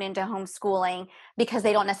thrown into homeschooling because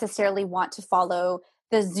they don't necessarily want to follow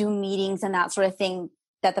the Zoom meetings and that sort of thing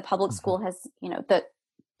that the public school has,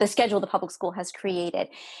 the schedule the public school has created.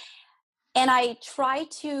 And I try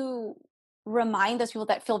to remind those people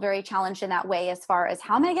that feel very challenged in that way, as far as,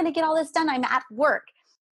 how am I going to get all this done? I'm at work.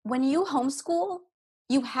 When you homeschool,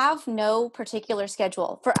 you have no particular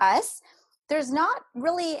schedule. For us, there's not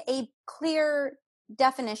really a clear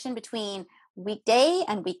definition between weekday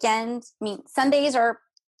and weekend. I mean, Sundays are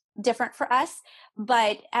different for us,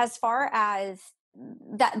 but as far as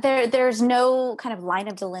that, there's no kind of line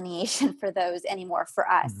of delineation for those anymore for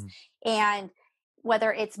us. And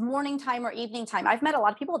whether it's morning time or evening time, I've met a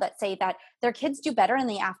lot of people that say that their kids do better in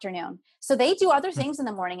the afternoon. So they do other things in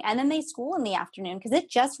the morning and then they school in the afternoon because it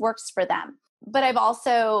just works for them. But I've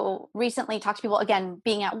also recently talked to people, again,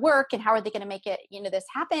 being at work and how are they going to make it, this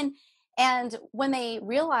happen? And when they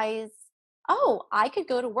realize, oh, I could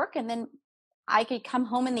go to work and then I could come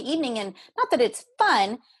home in the evening, and not that it's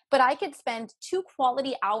fun, but I could spend 2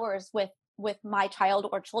 quality hours with my child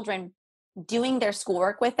or children doing their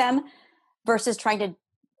schoolwork with them versus trying to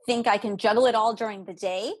think I can juggle it all during the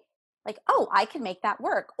day. Like, oh, I can make that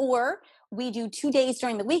work. Or we do 2 days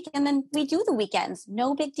during the week and then we do the weekends.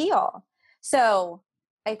 No big deal. So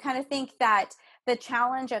I kind of think that the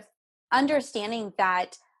challenge of understanding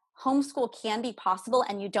that homeschool can be possible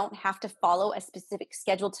and you don't have to follow a specific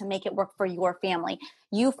schedule to make it work for your family.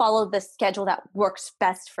 You follow the schedule that works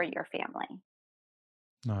best for your family.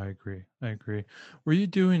 No, I agree. Were you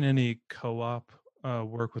doing any co-op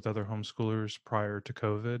work with other homeschoolers prior to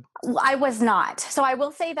COVID? I was not. So I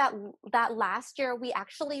will say that last year we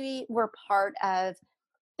actually were part of,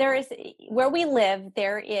 where we live,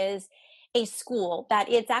 there is a school that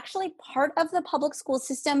it's actually part of the public school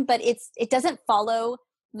system, but it doesn't follow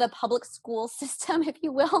the public school system, if you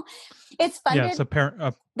will. It's funded. Yeah, it's the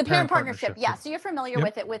parent partnership. Yeah. So you're familiar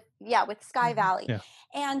with it with Sky Valley. Yeah.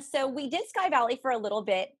 And so we did Sky Valley for a little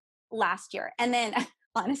bit last year. And then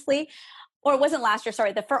honestly, or it wasn't last year,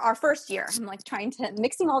 sorry, for our first year. I'm like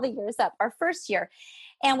mixing all the years up, our first year.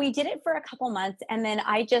 And we did it for a couple months. And then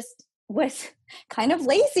I just was kind of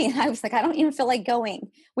lazy. And I was like, I don't even feel like going.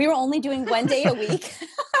 We were only doing 1 day a week.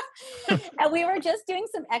 And we were just doing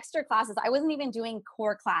some extra classes. I wasn't even doing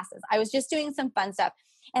core classes. I was just doing some fun stuff.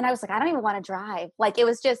 And I was like, I don't even want to drive. Like it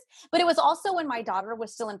was just, but it was also when my daughter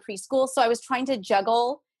was still in preschool. So I was trying to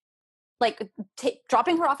juggle like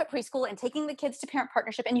dropping her off at preschool and taking the kids to parent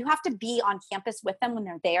partnership. And you have to be on campus with them when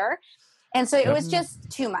they're there. And so it was just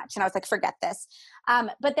too much. And I was like, forget this.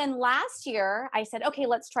 But then last year I said, okay,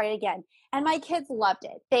 let's try it again. And my kids loved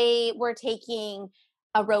it. They were taking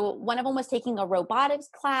one of them was taking a robotics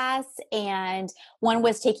class and one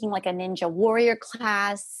was taking like a Ninja Warrior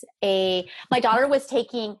class. My daughter was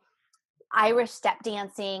taking Irish step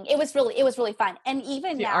dancing. It was really fun. And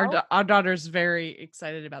even now, our daughter's very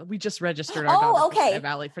excited about it. We just registered our daughter for Sky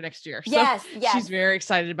Valley for next year. So yes. She's very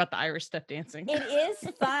excited about the Irish step dancing. It is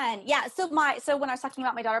fun. Yeah. So when I was talking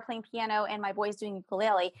about my daughter playing piano and my boys doing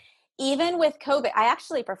ukulele, even with COVID, I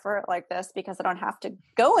actually prefer it like this because I don't have to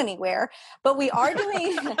go anywhere, but we are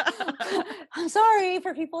doing, I'm sorry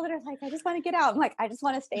for people that are like, I just want to get out. I'm like, I just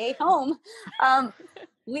want to stay home.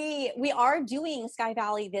 We are doing Sky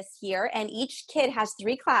Valley this year, and each kid has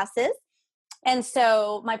 3 classes. And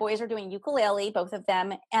so my boys are doing ukulele, both of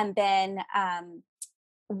them. And then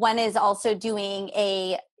one is also doing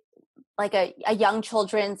a young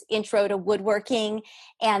children's intro to woodworking.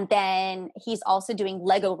 And then he's also doing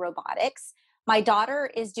Lego robotics. My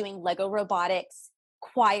daughter is doing Lego robotics,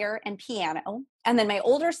 choir, and piano. And then my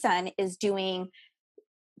older son is doing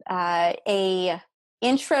a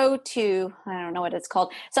intro to, I don't know what it's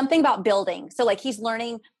called, something about building. So like he's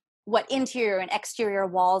learning what interior and exterior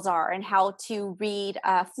walls are and how to read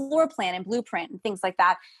a floor plan and blueprint and things like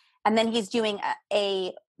that. And then he's doing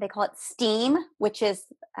they call it STEAM, which is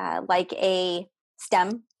like a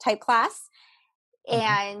STEM type class.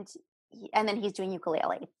 And then he's doing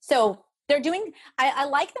ukulele. So they're doing, I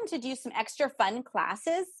like them to do some extra fun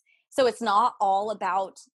classes. So it's not all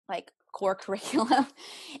about like core curriculum.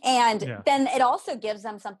 And then it also gives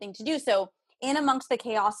them something to do. So in amongst the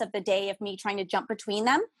chaos of the day of me trying to jump between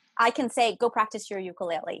them, I can say, go practice your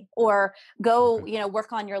ukulele or go,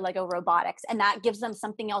 work on your Lego robotics. And that gives them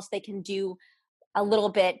something else they can do a little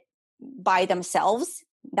bit by themselves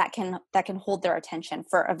that can hold their attention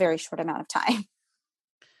for a very short amount of time.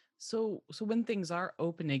 So when things are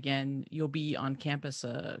open again, you'll be on campus,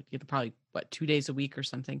 probably 2 days a week or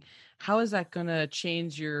something. How is that going to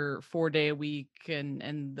change your 4-day a week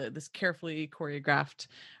and this carefully choreographed?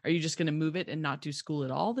 Are you just going to move it and not do school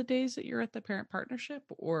at all the days that you're at the parent partnership,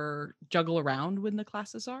 or juggle around when the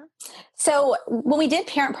classes are? So when we did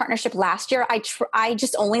parent partnership last year, I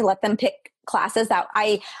just only let them pick classes that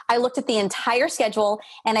I looked at the entire schedule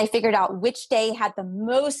and I figured out which day had the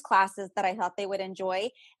most classes that I thought they would enjoy.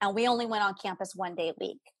 And we only went on campus 1 day a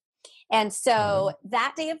week. And so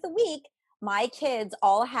that day of the week, my kids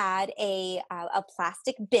all had a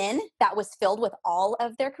plastic bin that was filled with all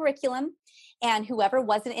of their curriculum. And whoever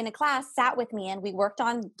wasn't in a class sat with me and we worked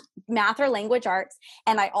on math or language arts.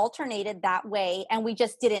 And I alternated that way. And we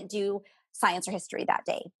just didn't do science or history that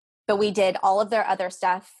day. But we did all of their other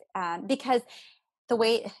stuff because the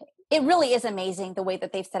way it really is amazing the way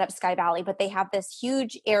that they've set up Sky Valley. But they have this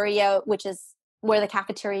huge area, which is where the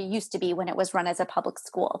cafeteria used to be when it was run as a public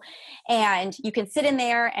school. And you can sit in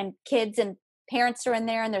there and kids and parents are in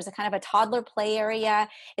there, and there's a kind of a toddler play area.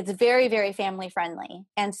 It's very, very family friendly.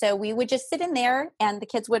 And so we would just sit in there and the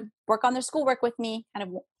kids would work on their schoolwork with me, kind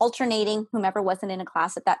of alternating whomever wasn't in a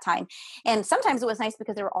class at that time. And sometimes it was nice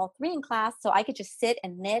because they were all 3 in class. So I could just sit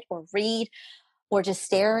and knit or read or just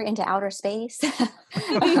stare into outer space.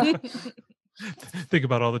 Think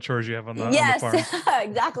about all the chores you have on the farm.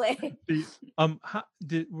 Exactly.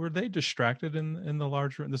 Were they distracted in the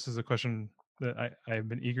large room? This is a question that I've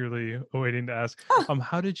been eagerly waiting to ask.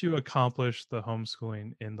 How did you accomplish the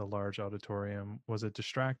homeschooling in the large auditorium? Was it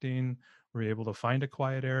distracting? Were you able to find a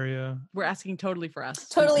quiet area? We're asking totally for us.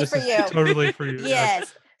 Totally for you. Totally for you.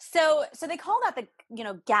 Yes. So they call that the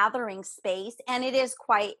gathering space, and it is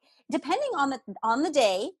quite, depending on the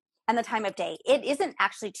day and the time of day, it isn't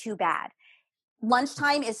actually too bad.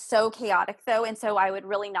 Lunchtime is so chaotic though, and so I would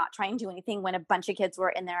really not try and do anything when a bunch of kids were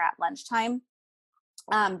in there at lunchtime,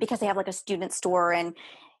 because they have like a student store and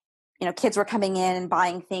kids were coming in and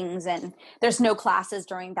buying things, and there's no classes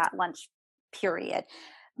during that lunch period.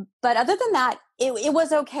 But other than that, it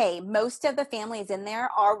was okay. Most of the families in there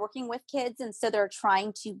are working with kids, and so they're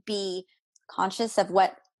trying to be conscious of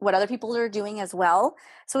what other people are doing as well.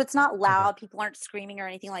 So it's not loud. People aren't screaming or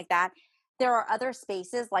anything like that. There are other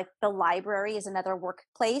spaces, like the library is another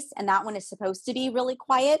workplace, and that one is supposed to be really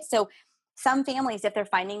quiet. So some families, if they're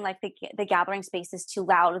finding like the gathering space is too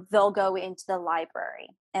loud, they'll go into the library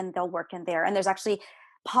and they'll work in there. And there's actually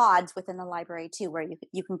pods within the library too, where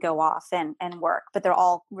you can go off and work, but they're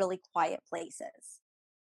all really quiet places.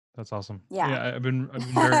 That's awesome. Yeah. I've been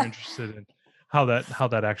very interested in how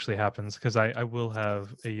that actually happens, because I will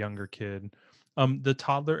have a younger kid. The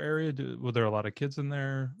toddler area, were there a lot of kids in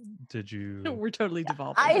there? Did you? We're totally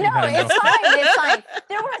devolving. I know, it's fine. It's fine.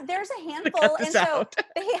 There's a handful, and so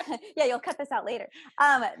you'll cut this out later.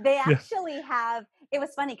 They actually have. It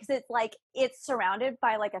was funny because it's surrounded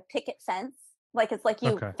by like a picket fence, like it's like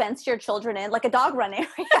you fence your children in, like a dog run area.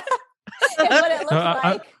 Is what it looks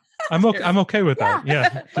like. I'm okay with that.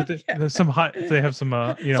 Yeah, there's some high. They have some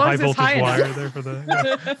high voltage wire there for the.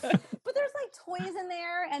 But there's toys in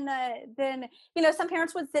there. And then, some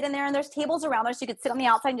parents would sit in there and there's tables around there. So you could sit on the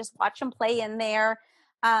outside and just watch them play in there.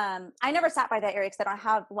 I never sat by that area because I don't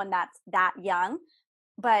have one that's that young.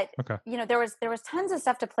 But, Okay. there was tons of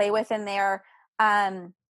stuff to play with in there.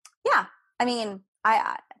 Yeah. I mean,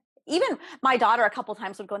 I even my daughter a couple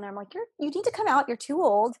times would go in there. I'm like, you need to come out. You're too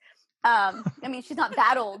old. I mean, she's not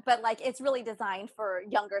that old, but like it's really designed for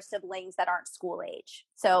younger siblings that aren't school age.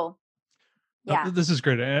 So yeah, this is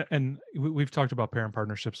great. And we've talked about parent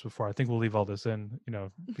partnerships before. I think we'll leave all this in,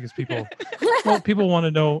 because people want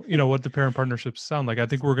to know, what the parent partnerships sound like. I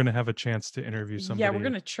think we're going to have a chance to interview somebody. Yeah, we're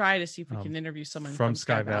going to try to see if we can interview someone from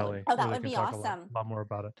Sky Valley. Oh, that would be awesome. A lot more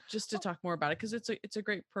about it. Just to talk more about it, because it's a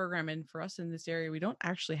great program, and for us in this area, we don't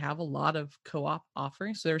actually have a lot of co-op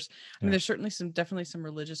offerings. So there's certainly definitely some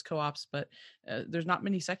religious co-ops, but there's not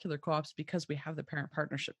many secular co-ops because we have the parent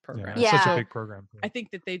partnership program. Yeah, it's such a big program. I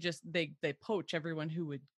think that they poach everyone who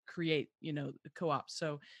would create, co-ops.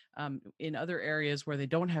 So in other areas where they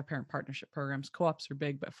don't have parent partnership programs, co-ops are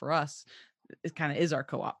big, but for us, it kind of is our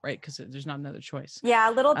co-op, right? Because there's not another choice. Yeah,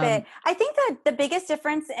 a little bit. I think that the biggest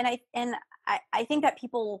difference, and I think that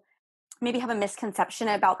people maybe have a misconception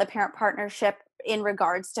about the parent partnership in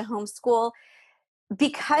regards to homeschool,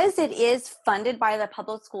 because it is funded by the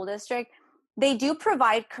public school district. They do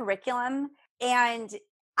provide curriculum, and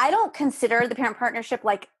I don't consider the parent partnership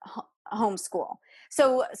like homeschool.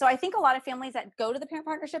 So I think a lot of families that go to the parent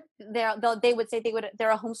partnership, they would say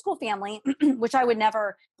they're a homeschool family, which I would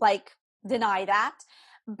never deny that.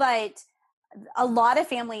 But a lot of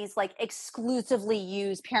families exclusively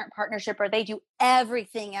use parent partnership, or they do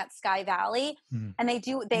everything at Sky Valley, and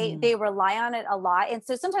they rely on it a lot. And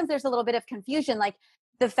so sometimes there's a little bit of confusion.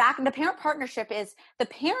 The parent partnership is the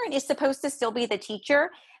parent is supposed to still be the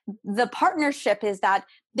teacher. The partnership is that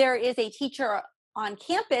there is a teacher on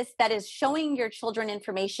campus that is showing your children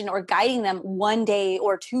information or guiding them 1 day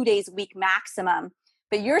or 2 days a week maximum,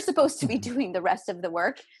 but you're supposed to be doing the rest of the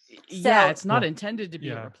work. So, it's not intended to be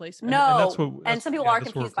a replacement. No, and some people are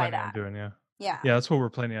confused by that. Yeah, that's what we're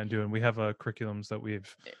planning on doing. We have curriculums that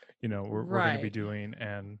we've, we're going to be doing,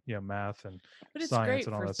 and math and but it's science great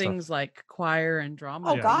and all for that things stuff. Like choir and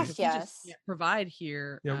drama. Oh gosh, yes. Provide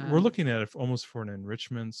here. Yeah, we're looking at it almost for an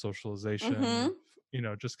enrichment, socialization.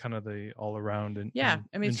 Just kind of the all around and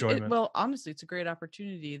enjoyment. Well, honestly, it's a great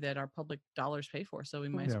opportunity that our public dollars pay for, so we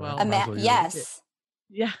might as well. Yes.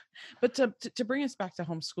 Yeah, but to bring us back to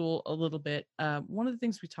homeschool a little bit, one of the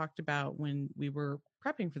things we talked about when we were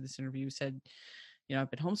prepping for this interview, we said, I've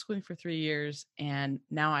been homeschooling for 3 years, and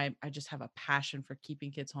now I just have a passion for keeping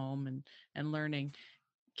kids home and learning.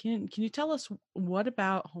 Can you tell us what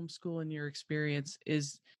about homeschool in your experience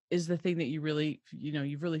is the thing that you really,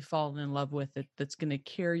 you've really fallen in love with, that's going to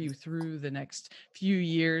carry you through the next few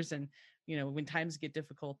years, and when times get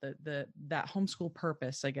difficult, that homeschool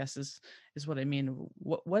purpose, I guess, is what I mean.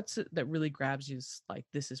 What's it that really grabs you? Is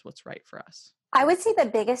this is what's right for us? I would say the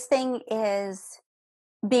biggest thing is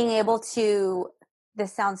being able to,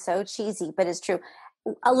 this sounds so cheesy, but it's true,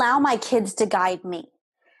 allow my kids to guide me.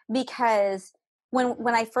 Because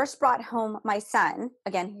when I first brought home my son,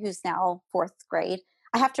 again, who's now 4th grade,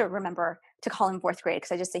 I have to remember to call him 4th grade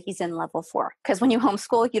because I just say he's in level 4. Because when you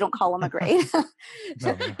homeschool, you don't call him a grade. No.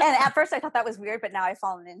 And at first I thought that was weird, but now I've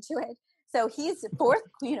fallen into it. So he's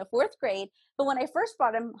 4th grade. But when I first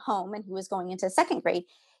brought him home and he was going into 2nd grade,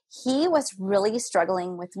 he was really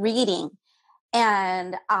struggling with reading.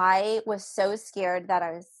 And I was so scared that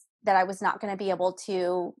I was not going to be able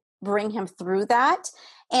to bring him through that.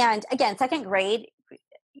 And again, 2nd grade,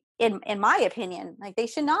 in my opinion, they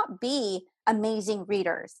should not be amazing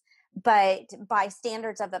readers, but by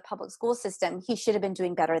standards of the public school system, he should have been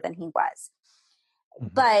doing better than he was. Mm-hmm.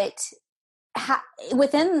 But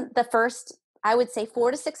within the first, I would say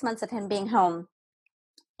 4 to 6 months of him being home,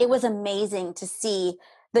 it was amazing to see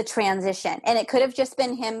the transition. And it could have just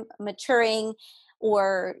been him maturing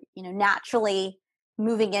or, naturally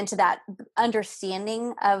moving into that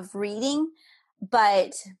understanding of reading.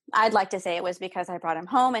 But I'd like to say it was because I brought him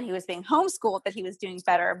home and he was being homeschooled that he was doing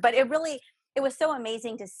better. But it was so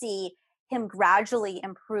amazing to see him gradually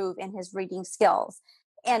improve in his reading skills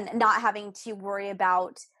and not having to worry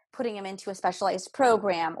about putting him into a specialized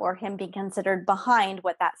program or him being considered behind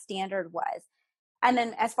what that standard was. And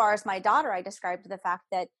then as far as my daughter, I described the fact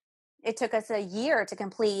that it took us a year to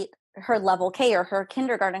complete her level K or her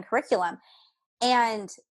kindergarten curriculum. And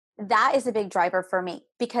that is a big driver for me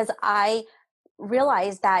because I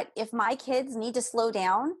realized that if my kids need to slow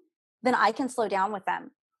down, then I can slow down with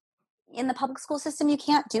them. In the public school system, you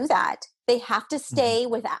can't do that. They have to stay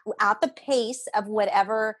at the pace of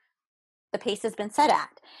whatever the pace has been set at.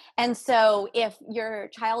 And so if your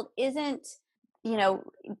child isn't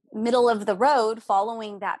middle of the road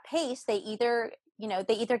following that pace, they either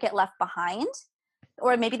get left behind,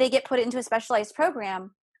 or maybe they get put into a specialized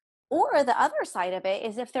program. Or the other side of it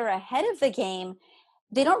is, if they're ahead of the game,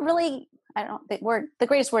 they don't really, the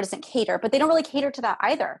greatest word isn't cater, but they don't really cater to that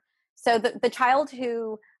either. So the child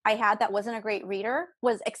who I had that wasn't a great reader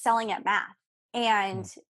was excelling at math. And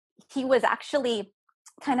he was actually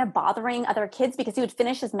kind of bothering other kids because he would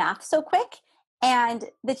finish his math so quick. And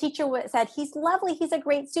the teacher said, he's lovely. He's a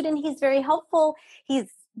great student. He's very helpful. He's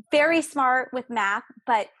very smart with math,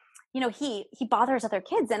 but he bothers other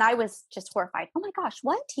kids. And I was just horrified. Oh my gosh,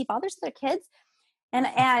 what? He bothers other kids? And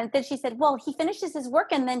then she said, well, he finishes his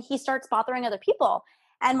work and then he starts bothering other people.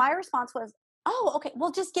 And my response was, oh, okay,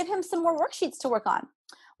 well, just give him some more worksheets to work on.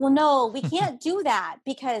 Well, no, we can't do that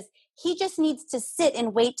because he just needs to sit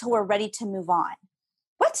and wait till we're ready to move on.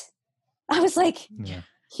 What? I was like,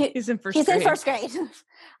 he's in first grade. In first grade.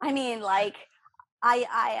 I mean, like,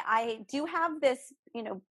 I do have this,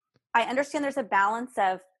 I understand there's a balance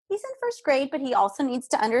of, he's in first grade, but he also needs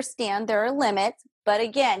to understand there are limits. But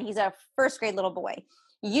again, he's a first grade little boy.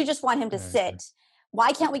 You just want him to sit.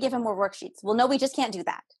 Why can't we give him more worksheets? Well, no, we just can't do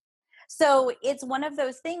that. So it's one of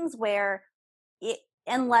those things where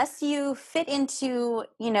unless you fit into,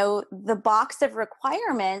 the box of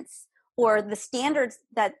requirements or the standards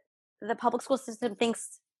that the public school system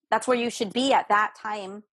thinks that's where you should be at that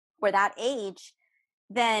time or that age,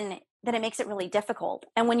 then it makes it really difficult.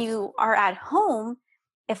 And when you are at home,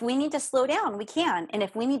 if we need to slow down, we can. And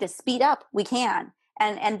if we need to speed up, we can.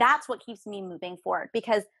 And that's what keeps me moving forward,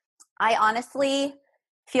 because I honestly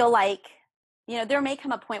feel like, there may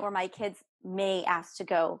come a point where my kids may ask to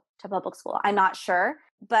go to public school. I'm not sure.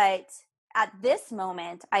 But at this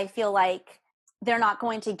moment, I feel like they're not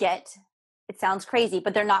going to get, it sounds crazy,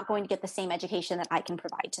 but they're not going to get the same education that I can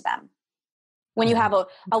provide to them. When you have a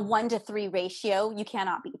 1-to-3 ratio, you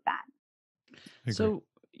cannot beat that. So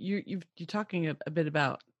you're talking a bit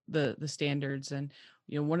about the standards, and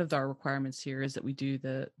one of our requirements here is that we do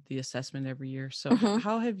the assessment every year. So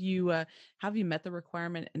how have you met the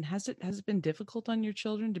requirement, and has it been difficult on your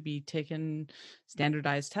children to be taking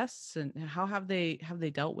standardized tests, and how have they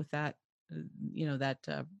dealt with that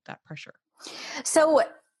that pressure? So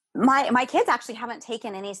my kids actually haven't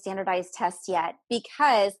taken any standardized tests yet,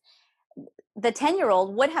 because the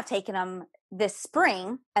 10-year-old would have taken them this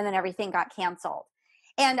spring and then everything got canceled.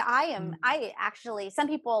 And I actually, some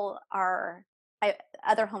people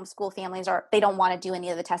other homeschool families they don't want to do any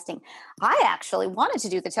of the testing. I actually wanted to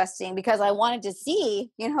do the testing because I wanted to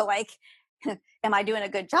see, like, am I doing a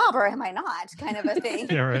good job or am I not, kind of a thing.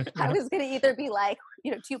 Yeah, right. Yeah. I was going to either be like,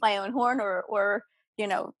 toot my own horn or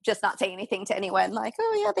just not say anything to anyone, like,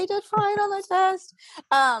 oh yeah, they did fine on the test.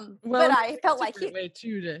 But I felt like a way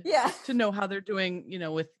too to know how they're doing,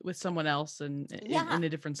 with someone else and in a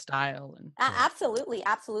different style. And absolutely.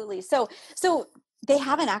 So they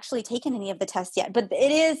haven't actually taken any of the tests yet, but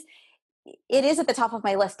it is at the top of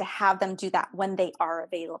my list to have them do that when they are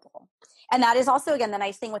available. And that is also, again, the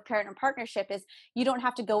nice thing with Parent in Partnership is you don't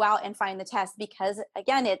have to go out and find the test, because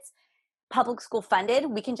again, it's public school funded.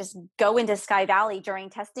 We can just go into Sky Valley during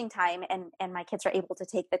testing time and my kids are able to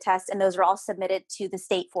take the test, and those are all submitted to the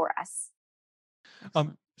state for us.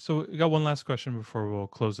 So I got one last question before we'll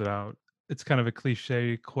close it out. It's kind of a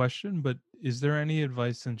cliche question, but is there any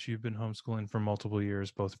advice, since you've been homeschooling for multiple years,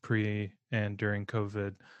 both pre and during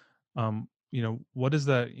COVID? What is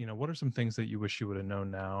that, what are some things that you wish you would have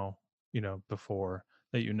known now, before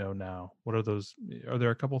that now? What are those? Are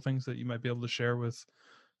there a couple things that you might be able to share with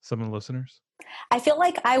some of the listeners? I feel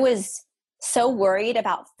like I was so worried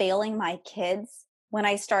about failing my kids when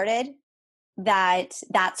I started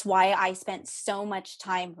that's why I spent so much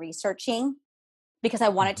time researching, because I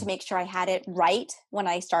wanted to make sure I had it right when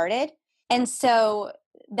I started. And so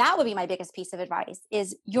that would be my biggest piece of advice,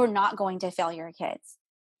 is you're not going to fail your kids.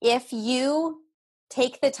 If you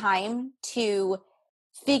take the time to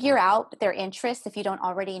figure out their interests, if you don't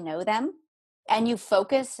already know them, and you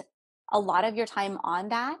focus a lot of your time on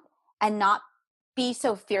that and not be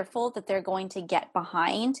so fearful that they're going to get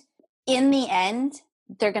behind, in the end,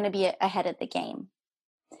 they're going to be ahead of the game.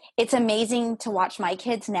 It's amazing to watch my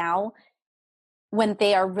kids now, when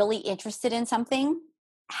they are really interested in something,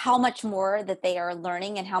 how much more that they are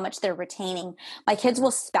learning and how much they're retaining. My kids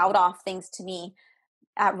will spout off things to me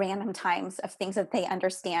at random times of things that they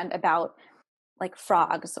understand about, like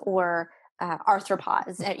frogs or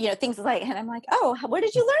arthropods, things like, and I'm like, oh, where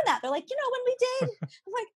did you learn that? They're like, when we did.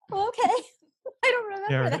 I'm like, oh, okay. I don't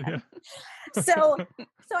remember that. Yeah. So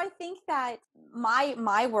I think that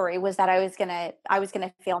my worry was that I was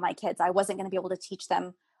gonna fail my kids. I wasn't gonna be able to teach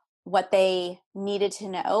them what they needed to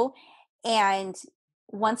know. And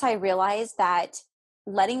once I realized that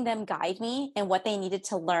letting them guide me in what they needed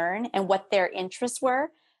to learn and what their interests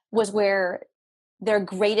were was where their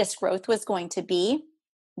greatest growth was going to be,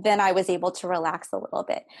 then I was able to relax a little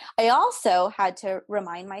bit. I also had to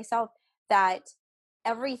remind myself that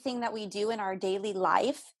everything that we do in our daily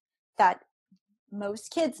life that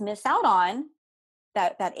most kids miss out on,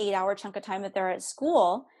 that 8-hour chunk of time that they're at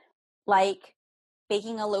school, like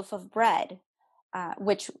baking a loaf of bread,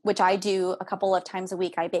 which I do a couple of times a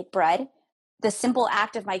week. I bake bread. The simple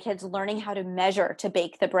act of my kids learning how to measure to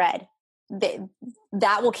bake the bread,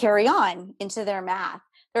 that will carry on into their math.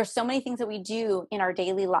 There are so many things that we do in our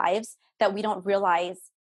daily lives that we don't realize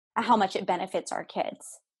how much it benefits our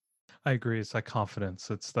kids. I agree. It's that confidence.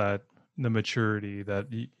 It's that the maturity that,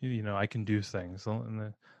 I can do things. And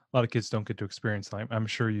a lot of kids don't get to experience that. I'm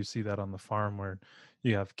sure you see that on the farm where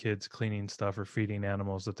you have kids cleaning stuff or feeding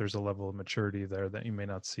animals, that there's a level of maturity there that you may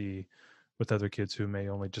not see with other kids who may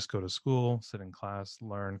only just go to school, sit in class,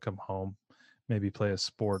 learn, come home, maybe play a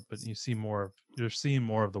sport, but you're seeing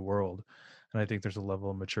more of the world. And I think there's a level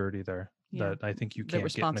of maturity there that I think you can't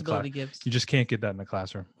get in a class. You just can't get that in a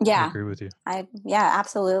classroom. Yeah. I agree with you. Yeah,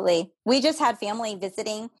 absolutely. We just had family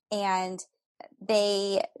visiting, and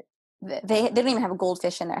they don't even have a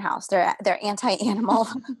goldfish in their house. They're anti-animal.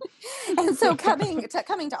 And so coming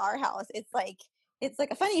to our house, it's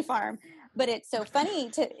like a funny farm, but it's so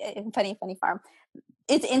funny funny farm.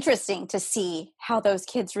 It's interesting to see how those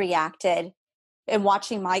kids reacted, and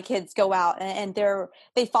watching my kids go out and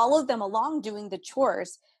they followed them along doing the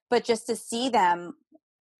chores, but just to see them,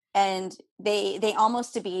 and they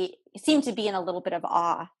almost seem to be in a little bit of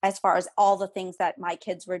awe as far as all the things that my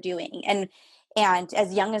kids were doing. And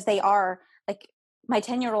as young as they are, like my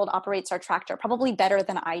 10-year-old operates our tractor probably better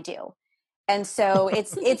than I do. And so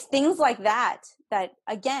it's things like that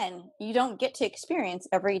again, you don't get to experience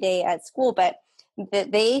every day at school, but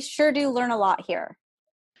they sure do learn a lot here.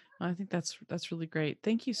 I think that's really great.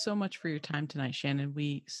 Thank you so much for your time tonight, Shannon.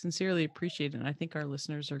 We sincerely appreciate it. And I think our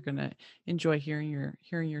listeners are going to enjoy hearing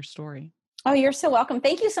your story. Oh, you're so welcome.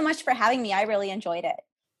 Thank you so much for having me. I really enjoyed it.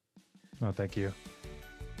 Oh, thank you.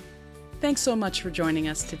 Thanks so much for joining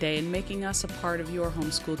us today and making us a part of your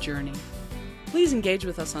homeschool journey. Please engage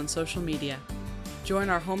with us on social media. Join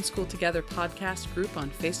our Homeschool Together podcast group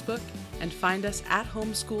on Facebook and find us at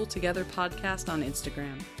Homeschool Together Podcast on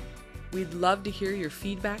Instagram. We'd love to hear your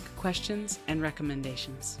feedback, questions, and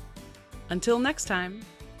recommendations. Until next time.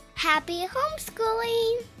 Happy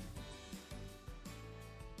homeschooling!